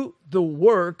do the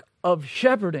work of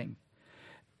shepherding.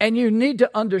 And you need to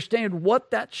understand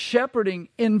what that shepherding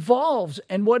involves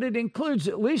and what it includes,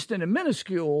 at least in a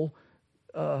minuscule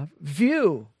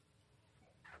view.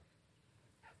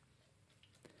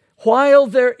 While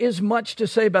there is much to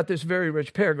say about this very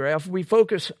rich paragraph, we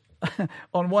focus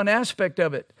on one aspect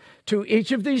of it. To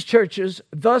each of these churches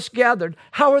thus gathered,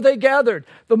 how are they gathered?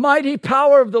 The mighty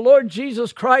power of the Lord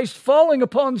Jesus Christ falling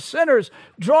upon sinners,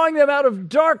 drawing them out of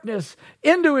darkness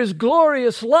into His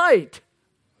glorious light.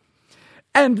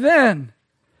 And then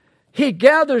He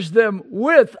gathers them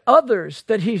with others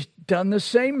that He's done the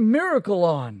same miracle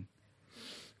on.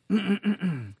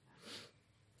 I'm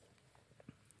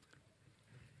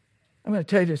going to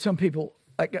tell you, to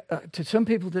some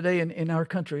people today in our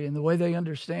country, in the way they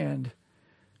understand,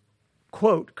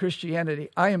 quote, Christianity,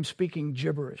 I am speaking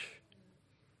gibberish.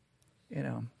 You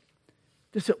know,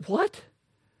 they said, what?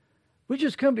 We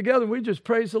just come together and we just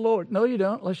praise the Lord. No, you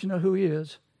don't, unless you know who He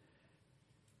is.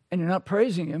 And you're not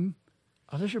praising Him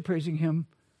unless you're praising Him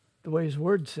the way His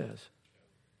Word says.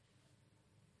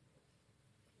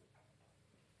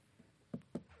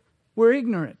 We're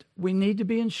ignorant. We need to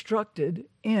be instructed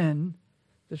in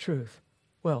the truth.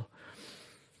 Well,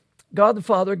 God the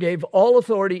Father gave all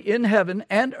authority in heaven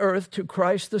and earth to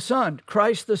Christ the Son.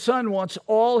 Christ the Son wants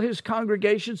all His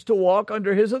congregations to walk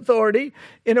under His authority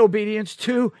in obedience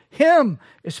to Him,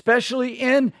 especially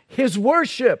in His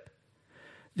worship,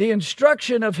 the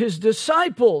instruction of His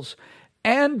disciples,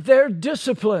 and their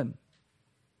discipline.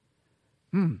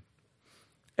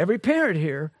 Every parent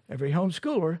here, every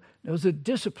homeschooler knows that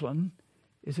discipline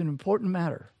is an important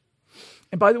matter.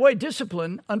 And by the way,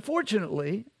 discipline,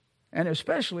 unfortunately, and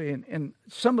especially in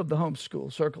some of the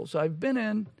homeschool circles I've been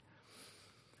in,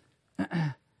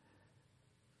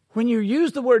 when you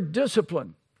use the word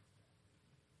discipline,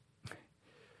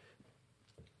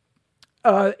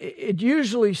 it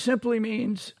usually simply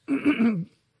means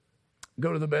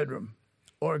go to the bedroom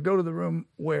or go to the room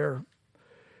where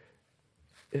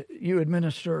you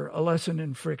administer a lesson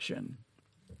in friction.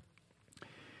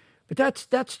 But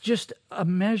that's just a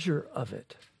measure of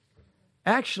it.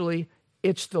 Actually,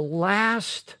 it's the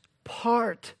last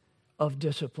part of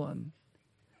discipline.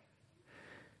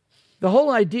 The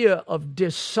whole idea of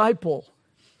disciple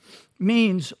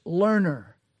means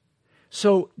learner.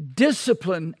 So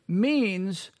discipline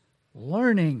means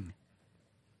learning.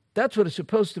 That's what it's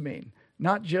supposed to mean,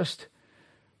 not just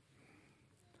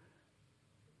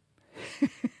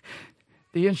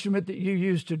the instrument that you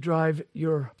use to drive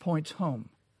your points home.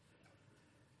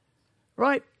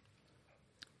 Right?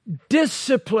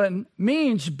 Discipline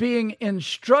means being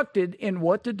instructed in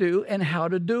what to do and how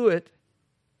to do it.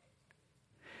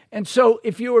 And so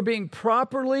if you are being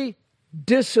properly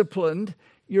disciplined,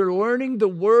 you're learning the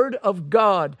Word of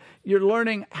God. You're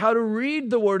learning how to read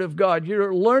the Word of God.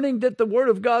 You're learning that the Word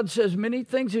of God says many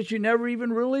things that you never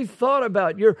even really thought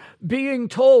about. You're being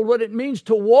told what it means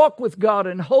to walk with God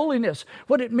in holiness,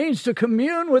 what it means to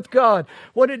commune with God,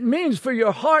 what it means for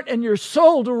your heart and your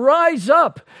soul to rise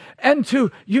up and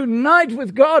to unite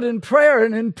with God in prayer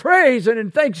and in praise and in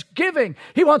thanksgiving.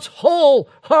 He wants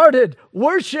wholehearted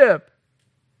worship.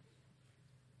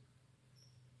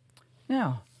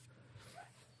 Now,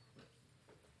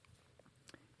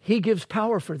 He gives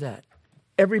power for that.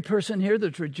 Every person here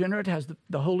that's regenerate has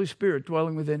the Holy Spirit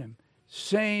dwelling within him.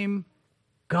 Same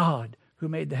God who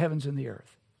made the heavens and the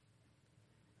earth.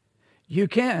 You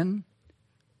can,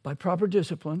 by proper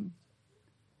discipline,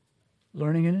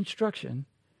 learning and instruction,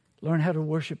 learn how to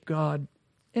worship God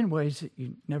in ways that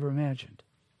you never imagined.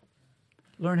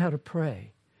 Learn how to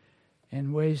pray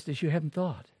in ways that you haven't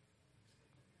thought.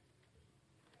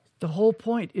 The whole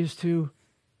point is to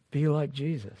be like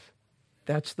Jesus.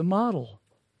 That's the model.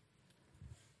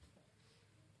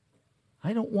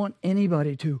 I don't want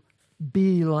anybody to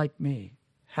be like me.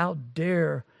 How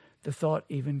dare the thought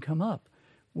even come up?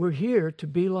 We're here to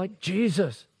be like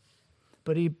Jesus.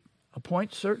 But He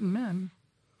appoints certain men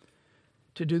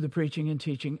to do the preaching and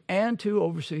teaching and to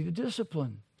oversee the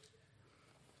discipline.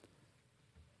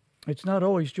 It's not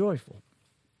always joyful,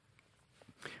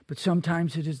 but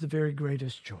sometimes it is the very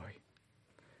greatest joy.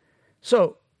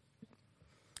 So,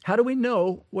 how do we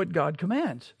know what God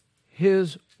commands?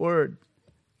 His Word.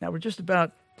 Now, we're just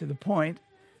about to the point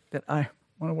that I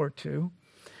want to work to.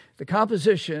 The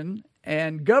composition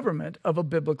and government of a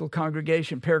biblical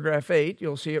congregation. Paragraph 8,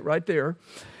 you'll see it right there.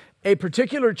 A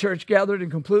particular church gathered and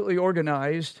completely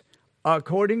organized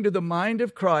according to the mind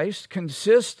of Christ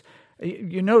consists,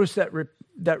 you notice that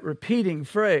repeating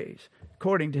phrase,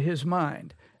 according to His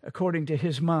mind, according to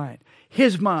His mind.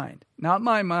 His mind, not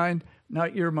my mind,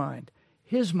 not your mind.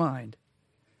 His mind.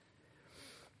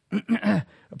 A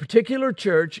particular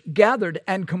church gathered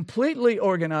and completely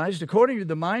organized according to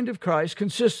the mind of Christ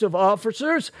consists of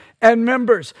officers and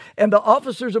members. And the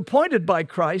officers appointed by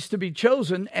Christ to be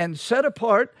chosen and set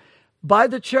apart by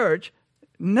the church.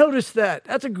 Notice that.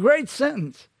 That's a great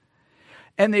sentence.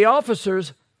 And the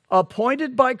officers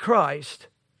appointed by Christ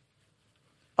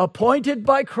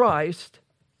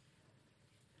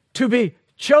to be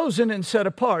chosen and set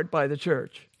apart by the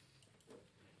church.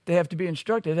 They have to be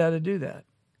instructed how to do that,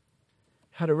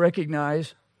 how to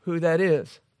recognize who that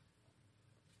is.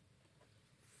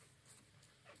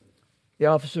 The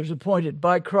officers appointed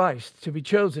by Christ to be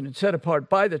chosen and set apart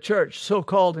by the church, so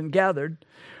called and gathered,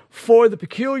 for the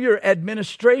peculiar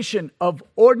administration of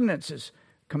ordinances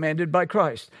commanded by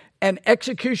Christ, and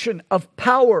execution of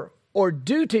power or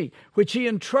duty which he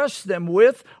entrusts them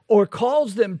with or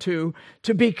calls them to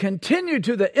be continued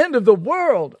to the end of the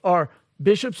world, are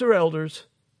bishops or elders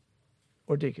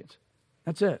or deacons.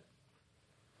 That's it.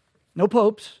 No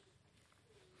popes.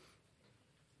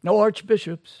 No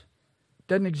archbishops.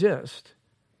 Doesn't exist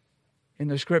in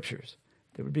the Scriptures.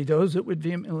 There would be those that would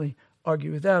vehemently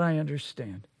argue with that, I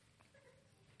understand.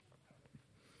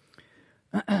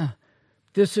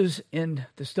 This is, in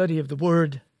the study of the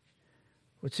Word,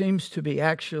 what seems to be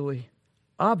actually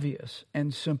obvious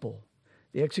and simple.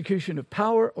 The execution of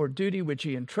power or duty which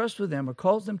he entrusts with them or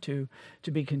calls them to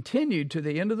be continued to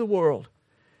the end of the world.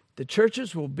 The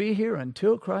churches will be here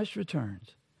until Christ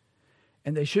returns.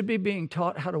 And they should be being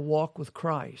taught how to walk with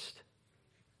Christ.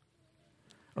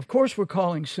 Of course, we're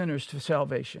calling sinners to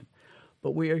salvation,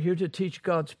 but we are here to teach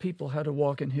God's people how to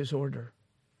walk in His order.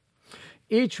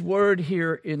 Each word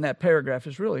here in that paragraph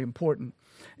is really important,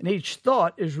 and each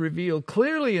thought is revealed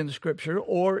clearly in Scripture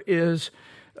or is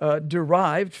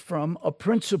derived from a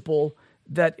principle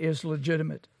that is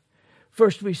legitimate.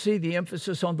 First, we see the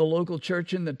emphasis on the local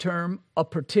church in the term a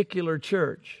particular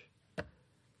church.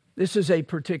 This is a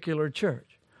particular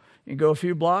church. You go a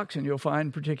few blocks and you'll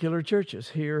find particular churches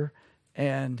here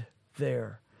and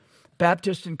there.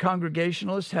 Baptists and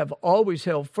Congregationalists have always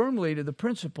held firmly to the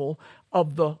principle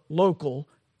of the local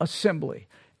assembly,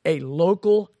 a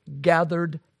local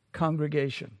gathered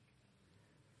congregation.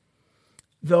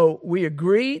 Though we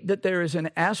agree that there is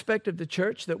an aspect of the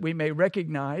church that we may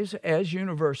recognize as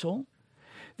universal,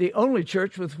 the only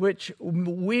church with which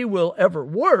we will ever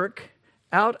work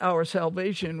out our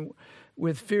salvation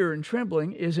with fear and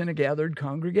trembling is in a gathered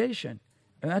congregation.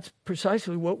 And that's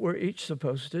precisely what we're each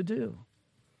supposed to do.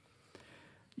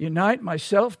 Unite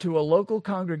myself to a local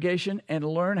congregation and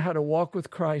learn how to walk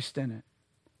with Christ in it.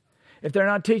 If they're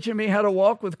not teaching me how to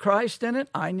walk with Christ in it,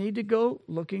 I need to go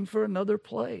looking for another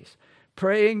place.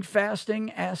 Praying,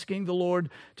 fasting, asking the Lord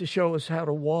to show us how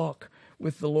to walk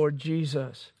with the Lord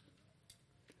Jesus.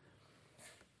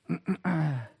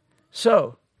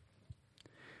 So,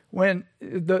 when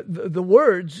the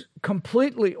words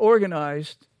completely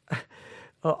organized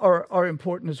are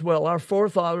important as well. Our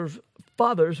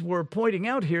forefathers were pointing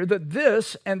out here that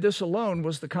this and this alone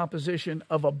was the composition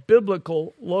of a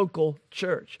biblical local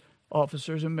church,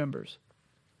 officers and members.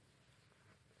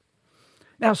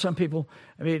 Now some people,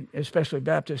 especially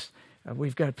Baptists,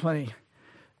 we've got plenty.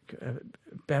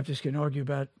 Baptists can argue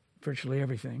about virtually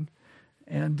everything,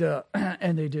 and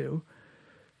they do.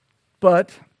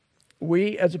 But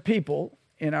we as a people,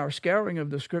 in our scouring of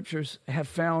the Scriptures, have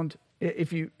found,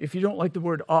 if you don't like the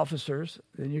word officers,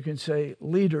 then you can say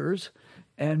leaders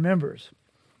and members.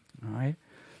 All right?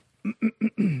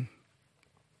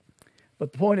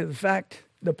 But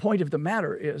the point of the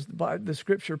matter is the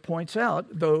Scripture points out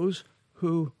those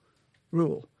who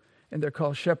rule. And they're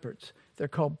called shepherds. They're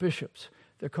called bishops.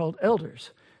 They're called elders.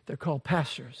 They're called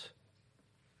pastors.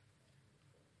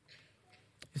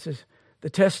 It says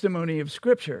the testimony of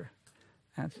Scripture.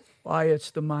 That's why it's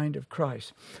the mind of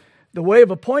Christ. The way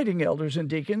of appointing elders and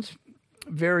deacons,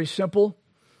 very simple.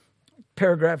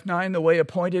 Paragraph 9, the way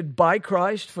appointed by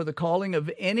Christ for the calling of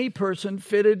any person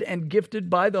fitted and gifted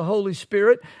by the Holy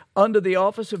Spirit under the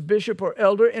office of bishop or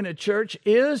elder in a church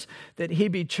is that he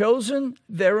be chosen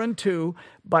thereunto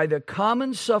by the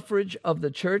common suffrage of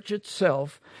the church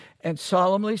itself and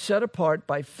solemnly set apart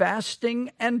by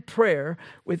fasting and prayer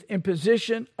with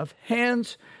imposition of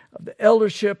hands of the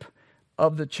eldership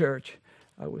of the church.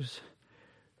 I was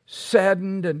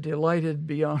saddened and delighted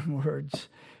beyond words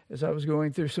as I was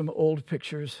going through some old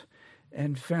pictures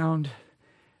and found,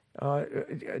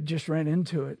 just ran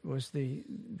into it, was the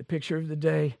picture of the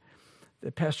day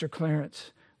that Pastor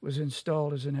Clarence was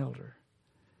installed as an elder.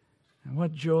 And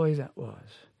what joy that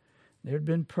was. There'd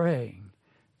been praying.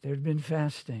 There'd been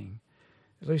fasting,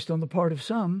 at least on the part of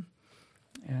some.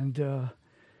 And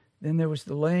then there was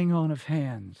the laying on of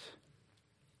hands.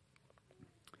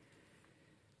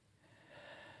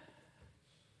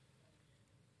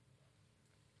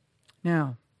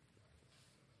 Now,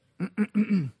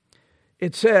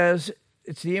 it says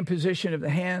it's the imposition of the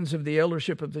hands of the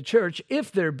eldership of the church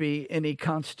if there be any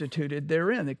constituted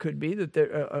therein. It could be that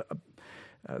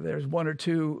there's one or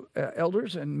two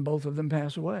elders and both of them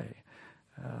pass away.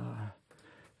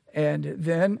 And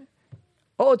then,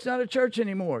 it's not a church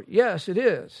anymore. Yes, it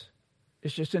is.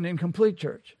 It's just an incomplete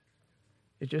church.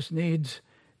 It needs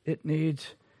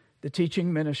the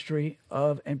teaching ministry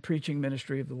and preaching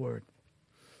ministry of the Word.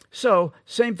 So,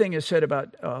 same thing is said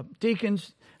about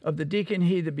deacons. Of the deacon,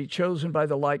 he that be chosen by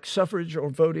the like suffrage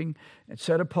or voting, and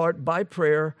set apart by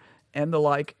prayer, and the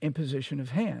like imposition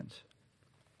of hands.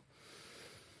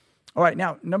 All right,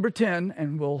 now, number 10,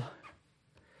 and let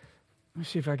me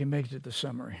see if I can make it to the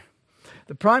summary.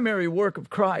 The primary work of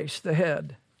Christ, the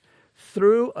head,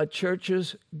 through a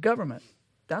church's government.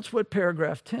 That's what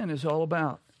paragraph 10 is all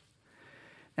about.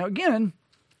 Now, again,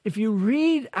 if you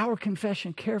read our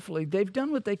confession carefully, they've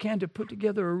done what they can to put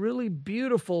together a really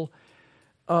beautiful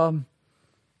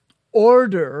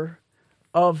order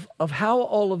of how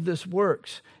all of this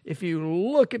works. If you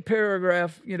look at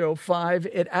paragraph 5,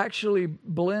 it actually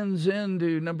blends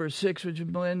into number 6, which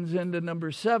blends into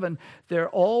number 7. They're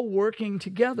all working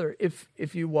together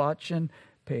if you watch and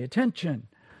pay attention.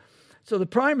 So the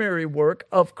primary work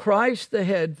of Christ the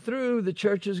head through the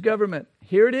church's government.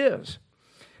 Here it is.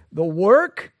 The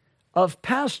work of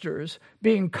pastors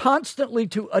being constantly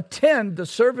to attend the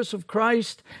service of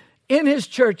Christ in his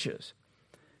churches.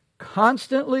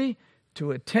 Constantly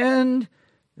to attend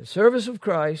the service of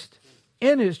Christ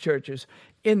in his churches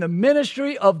in the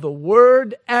ministry of the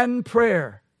word and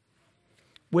prayer,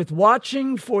 with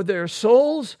watching for their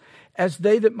souls as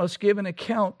they that must give an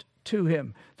account to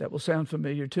him. That will sound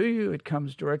familiar to you. It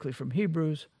comes directly from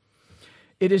Hebrews.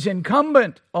 It is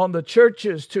incumbent on the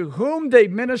churches to whom they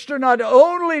minister not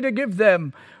only to give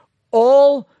them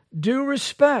all due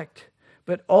respect,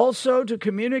 but also to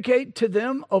communicate to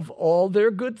them of all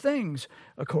their good things,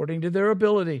 according to their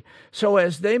ability, so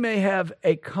as they may have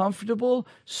a comfortable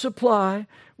supply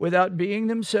without being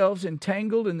themselves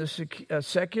entangled in the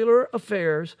secular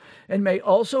affairs, and may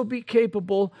also be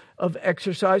capable of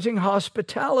exercising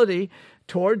hospitality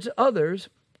towards others,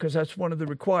 because that's one of the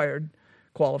required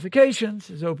qualifications,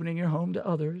 is opening your home to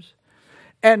others.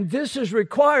 And this is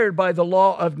required by the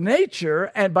law of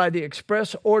nature and by the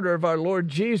express order of our Lord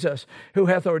Jesus, who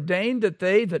hath ordained that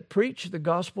they that preach the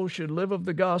gospel should live of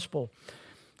the gospel.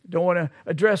 Don't want to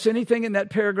address anything in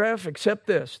that paragraph except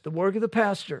this: the work of the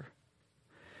pastor.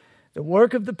 The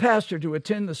work of the pastor to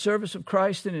attend the service of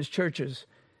Christ in his churches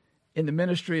in the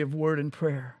ministry of word and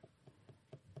prayer.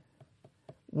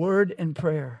 Word and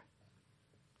prayer.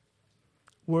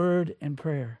 Word and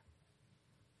prayer.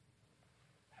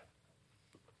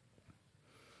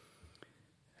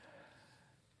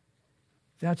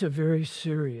 That's a very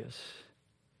serious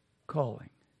calling.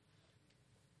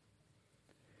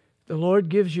 The Lord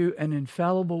gives you an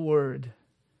infallible word,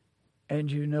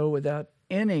 and you know without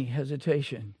any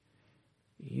hesitation,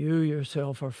 you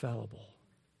yourself are fallible.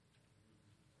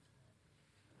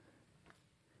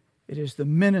 It is the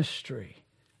ministry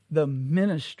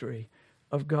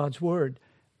of God's word.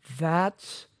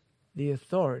 That's the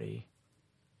authority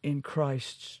in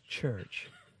Christ's church.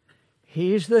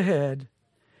 He's the head,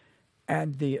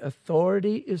 and the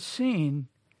authority is seen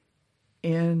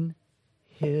in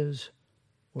his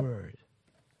word.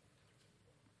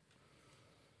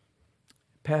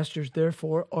 Pastors,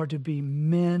 therefore, are to be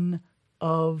men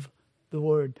of the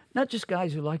word, not just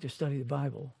guys who like to study the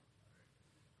Bible.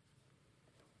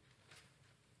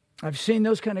 I've seen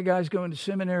those kind of guys go into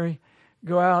seminary,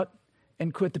 go out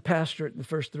and quit the pastorate in the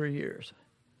first 3 years.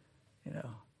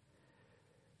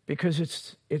 Because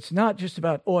it's not just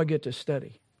about, I get to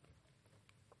study.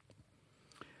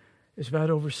 It's about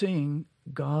overseeing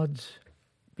God's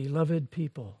beloved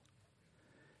people.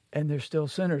 And they're still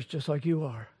sinners just like you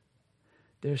are.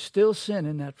 There's still sin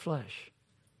in that flesh.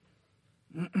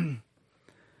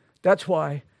 That's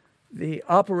why the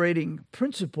operating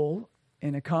principle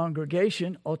in a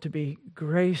congregation ought to be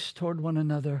grace toward one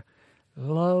another,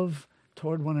 love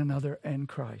toward one another, and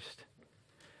Christ.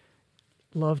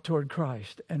 Love toward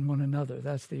Christ and one another.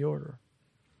 That's the order.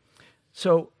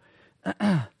 So,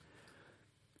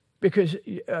 because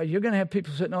you're going to have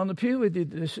people sitting on the pew with you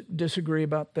that disagree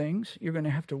about things. You're going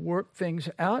to have to work things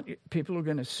out. People are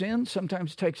going to sin.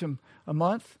 Sometimes it takes them a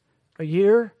month, a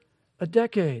year, a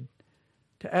decade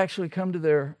to actually come to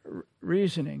their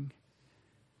reasoning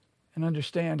and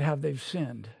understand how they've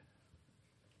sinned.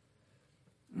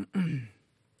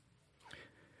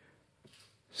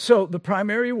 So the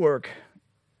primary work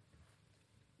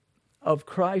of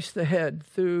Christ the head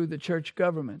through the church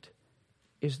government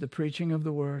is the preaching of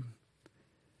the word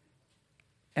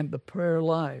and the prayer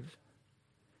lives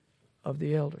of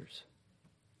the elders.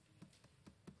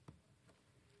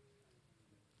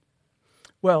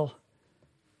 Well,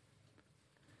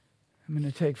 I'm going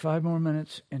to take 5 more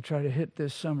minutes and try to hit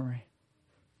this summary,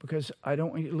 because I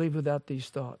don't want you to leave without these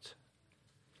thoughts.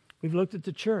 We've looked at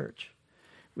the church.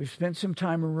 We've spent some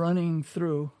time running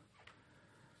through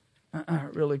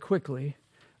really quickly,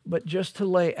 but just to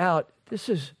lay out, this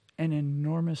is an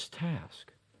enormous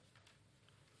task.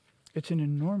 It's an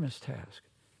enormous task.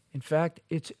 In fact,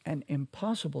 it's an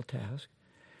impossible task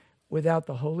without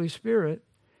the Holy Spirit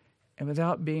and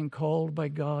without being called by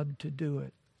God to do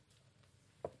it.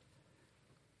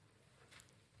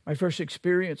 My first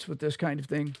experience with this kind of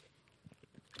thing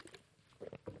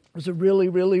was a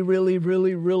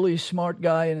really smart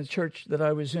guy in a church that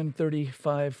I was in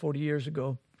 35, 40 years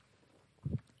ago.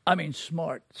 I mean,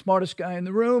 smart. Smartest guy in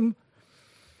the room.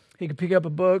 He could pick up a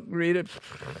book, read it.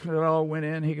 It all went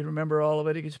in. He could remember all of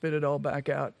it. He could spit it all back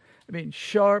out. I mean,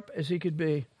 sharp as he could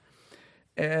be.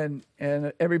 And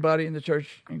everybody in the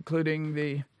church, including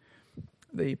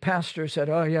the pastor, said,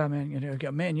 "Oh yeah, man,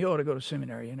 you ought to go to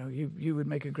seminary. You would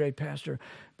make a great pastor."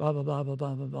 Blah blah blah blah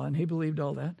blah blah blah. And he believed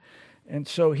all that. And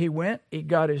so he went. He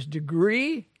got his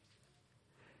degree,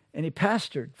 and he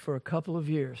pastored for a couple of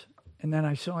years. And then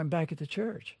I saw him back at the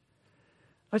church.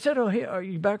 I said, "Oh, hey, are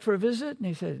you back for a visit?" And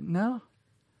he said, "No."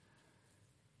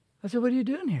 I said, "What are you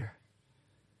doing here?"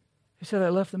 He said, "I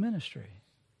left the ministry."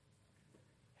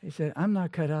 He said, "I'm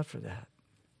not cut out for that."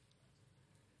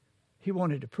 He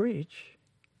wanted to preach,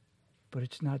 but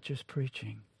it's not just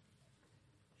preaching.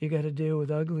 You got to deal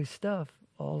with ugly stuff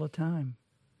all the time.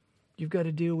 You've got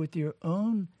to deal with your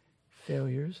own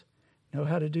failures, know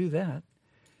how to do that,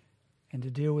 and to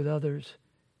deal with others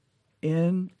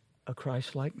in a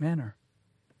Christ-like manner.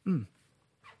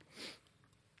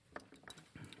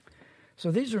 So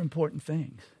these are important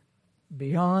things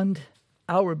beyond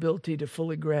our ability to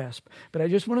fully grasp. But I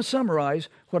just want to summarize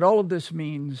what all of this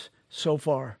means so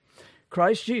far.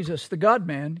 Christ Jesus, the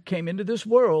God-man, came into this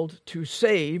world to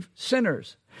save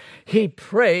sinners. He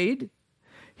prayed,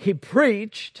 he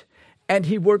preached, and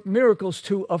he worked miracles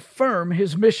to affirm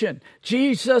his mission.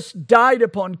 Jesus died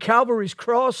upon Calvary's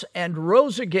cross and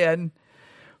rose again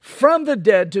from the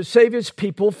dead to save his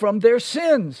people from their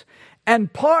sins.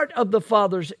 And part of the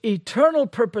Father's eternal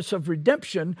purpose of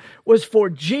redemption was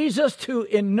for Jesus to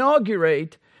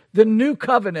inaugurate the new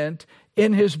covenant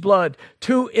in his blood,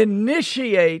 to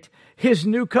initiate his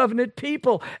new covenant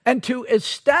people, and to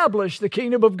establish the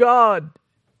kingdom of God.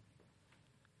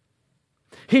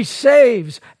 He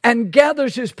saves and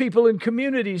gathers his people in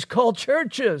communities called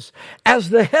churches. As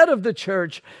the head of the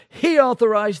church, he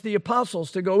authorized the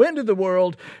apostles to go into the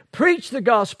world, preach the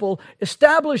gospel,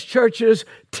 establish churches,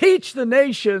 teach the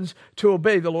nations to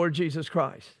obey the Lord Jesus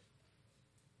Christ.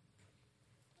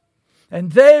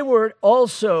 And they were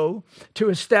also to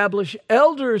establish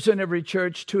elders in every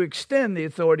church to extend the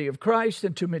authority of Christ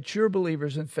and to mature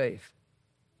believers in faith.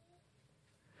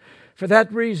 For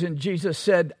that reason, Jesus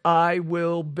said, "I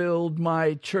will build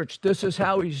my church." This is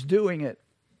how he's doing it.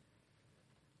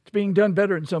 It's being done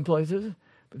better in some places,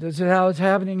 but this is how it's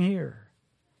happening here.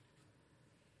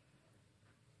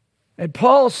 And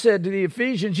Paul said to the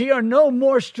Ephesians, "Ye are no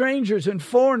more strangers and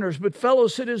foreigners, but fellow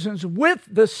citizens with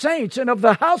the saints and of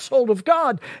the household of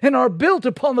God, and are built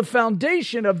upon the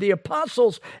foundation of the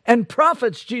apostles and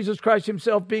prophets, Jesus Christ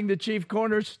himself being the chief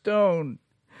cornerstone.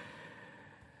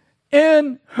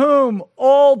 In whom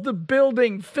all the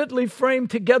building fitly framed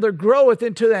together groweth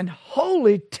into an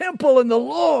holy temple in the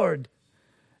Lord,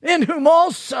 in whom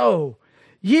also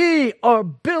ye are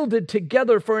builded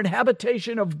together for an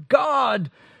habitation of God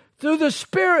through the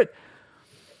Spirit."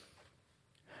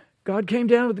 God came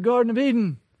down to the Garden of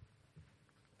Eden,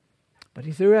 but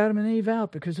he threw Adam and Eve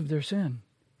out because of their sin.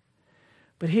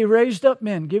 But he raised up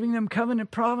men, giving them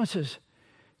covenant promises,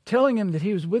 telling them that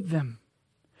he was with them.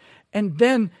 And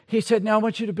then he said, "Now I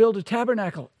want you to build a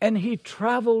tabernacle." And he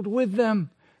traveled with them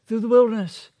through the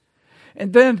wilderness.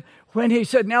 And then when he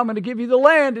said, "Now I'm going to give you the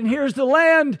land, and here's the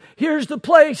land, here's the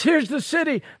place, here's the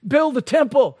city, build the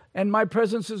temple, and my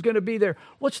presence is going to be there."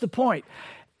 What's the point?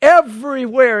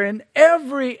 Everywhere, in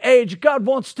every age, God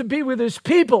wants to be with his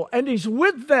people, and he's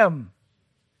with them.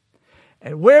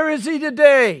 And where is he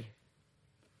today?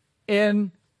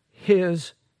 In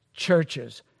his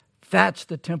churches. That's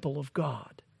the temple of God.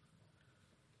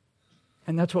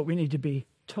 And that's what we need to be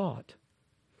taught.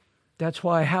 That's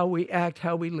why how we act,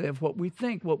 how we live, what we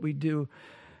think, what we do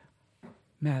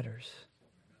matters.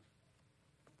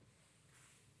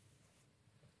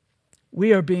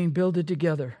 We are being builded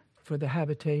together for the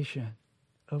habitation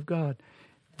of God.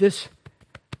 This,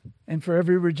 and for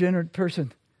every regenerate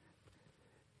person,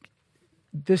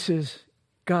 this is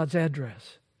God's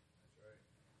address.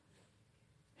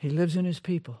 He lives in his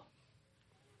people.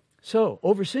 So,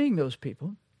 overseeing those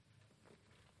people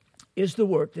is the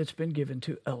work that's been given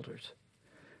to elders,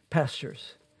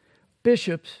 pastors,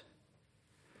 bishops.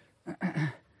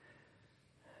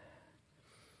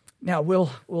 Now,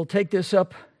 we'll take this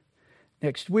up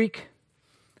next week.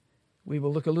 We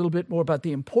will look a little bit more about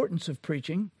the importance of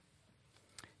preaching,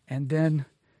 and then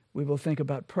We will think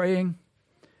about praying,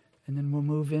 and then we'll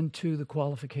move into the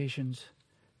qualifications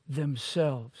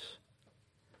themselves.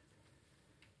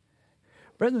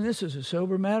 Brethren, this is a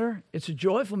sober matter. It's a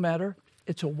joyful matter.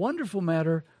 It's a wonderful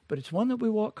matter, but it's one that we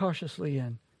walk cautiously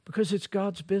in because it's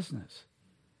God's business.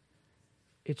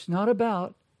 It's not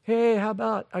about, hey, how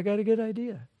about I got a good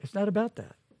idea. It's not about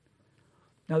that.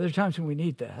 Now, there are times when we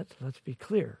need that. Let's be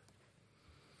clear.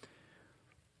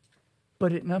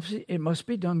 But it must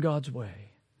be done God's way.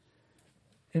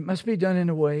 It must be done in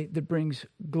a way that brings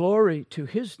glory to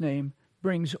His name,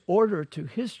 brings order to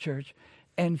His church,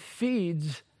 and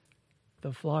feeds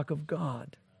the flock of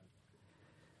God.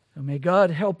 So may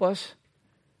God help us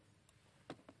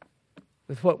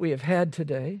with what we have had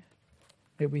today.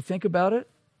 May we think about it.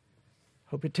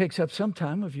 Hope it takes up some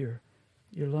time of your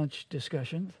lunch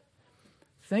discussions.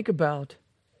 Think about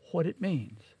what it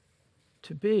means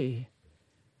to be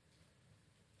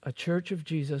a church of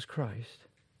Jesus Christ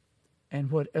and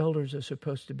what elders are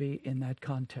supposed to be in that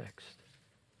context.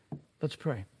 Let's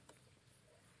pray.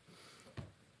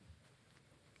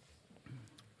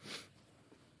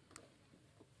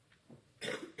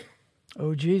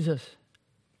 Oh, Jesus,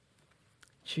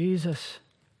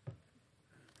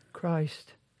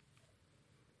 Christ,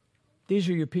 these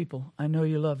are your people. I know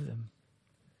you love them.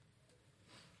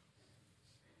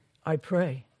 I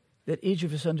pray that each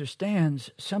of us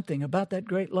understands something about that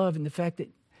great love and the fact that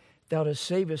thou dost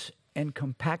save us and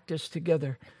compact us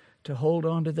together to hold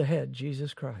on to the head,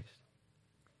 Jesus Christ.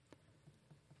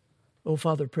 Oh,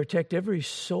 Father, protect every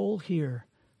soul here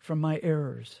from my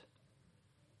errors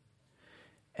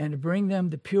and bring them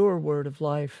the pure word of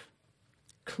life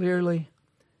clearly,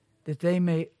 that they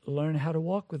may learn how to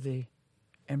walk with Thee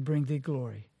and bring Thee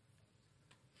glory.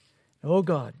 Oh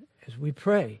God, as we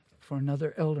pray for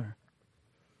another elder,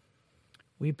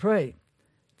 we pray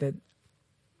that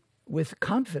with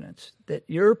confidence that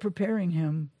You're preparing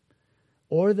him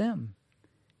or them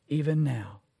even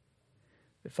now.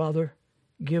 But Father,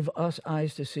 give us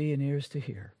eyes to see and ears to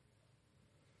hear.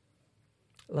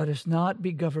 Let us not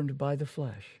be governed by the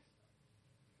flesh.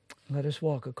 Let us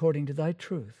walk according to Thy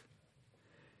truth,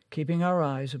 keeping our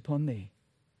eyes upon Thee.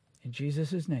 In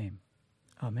Jesus' name,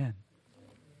 amen.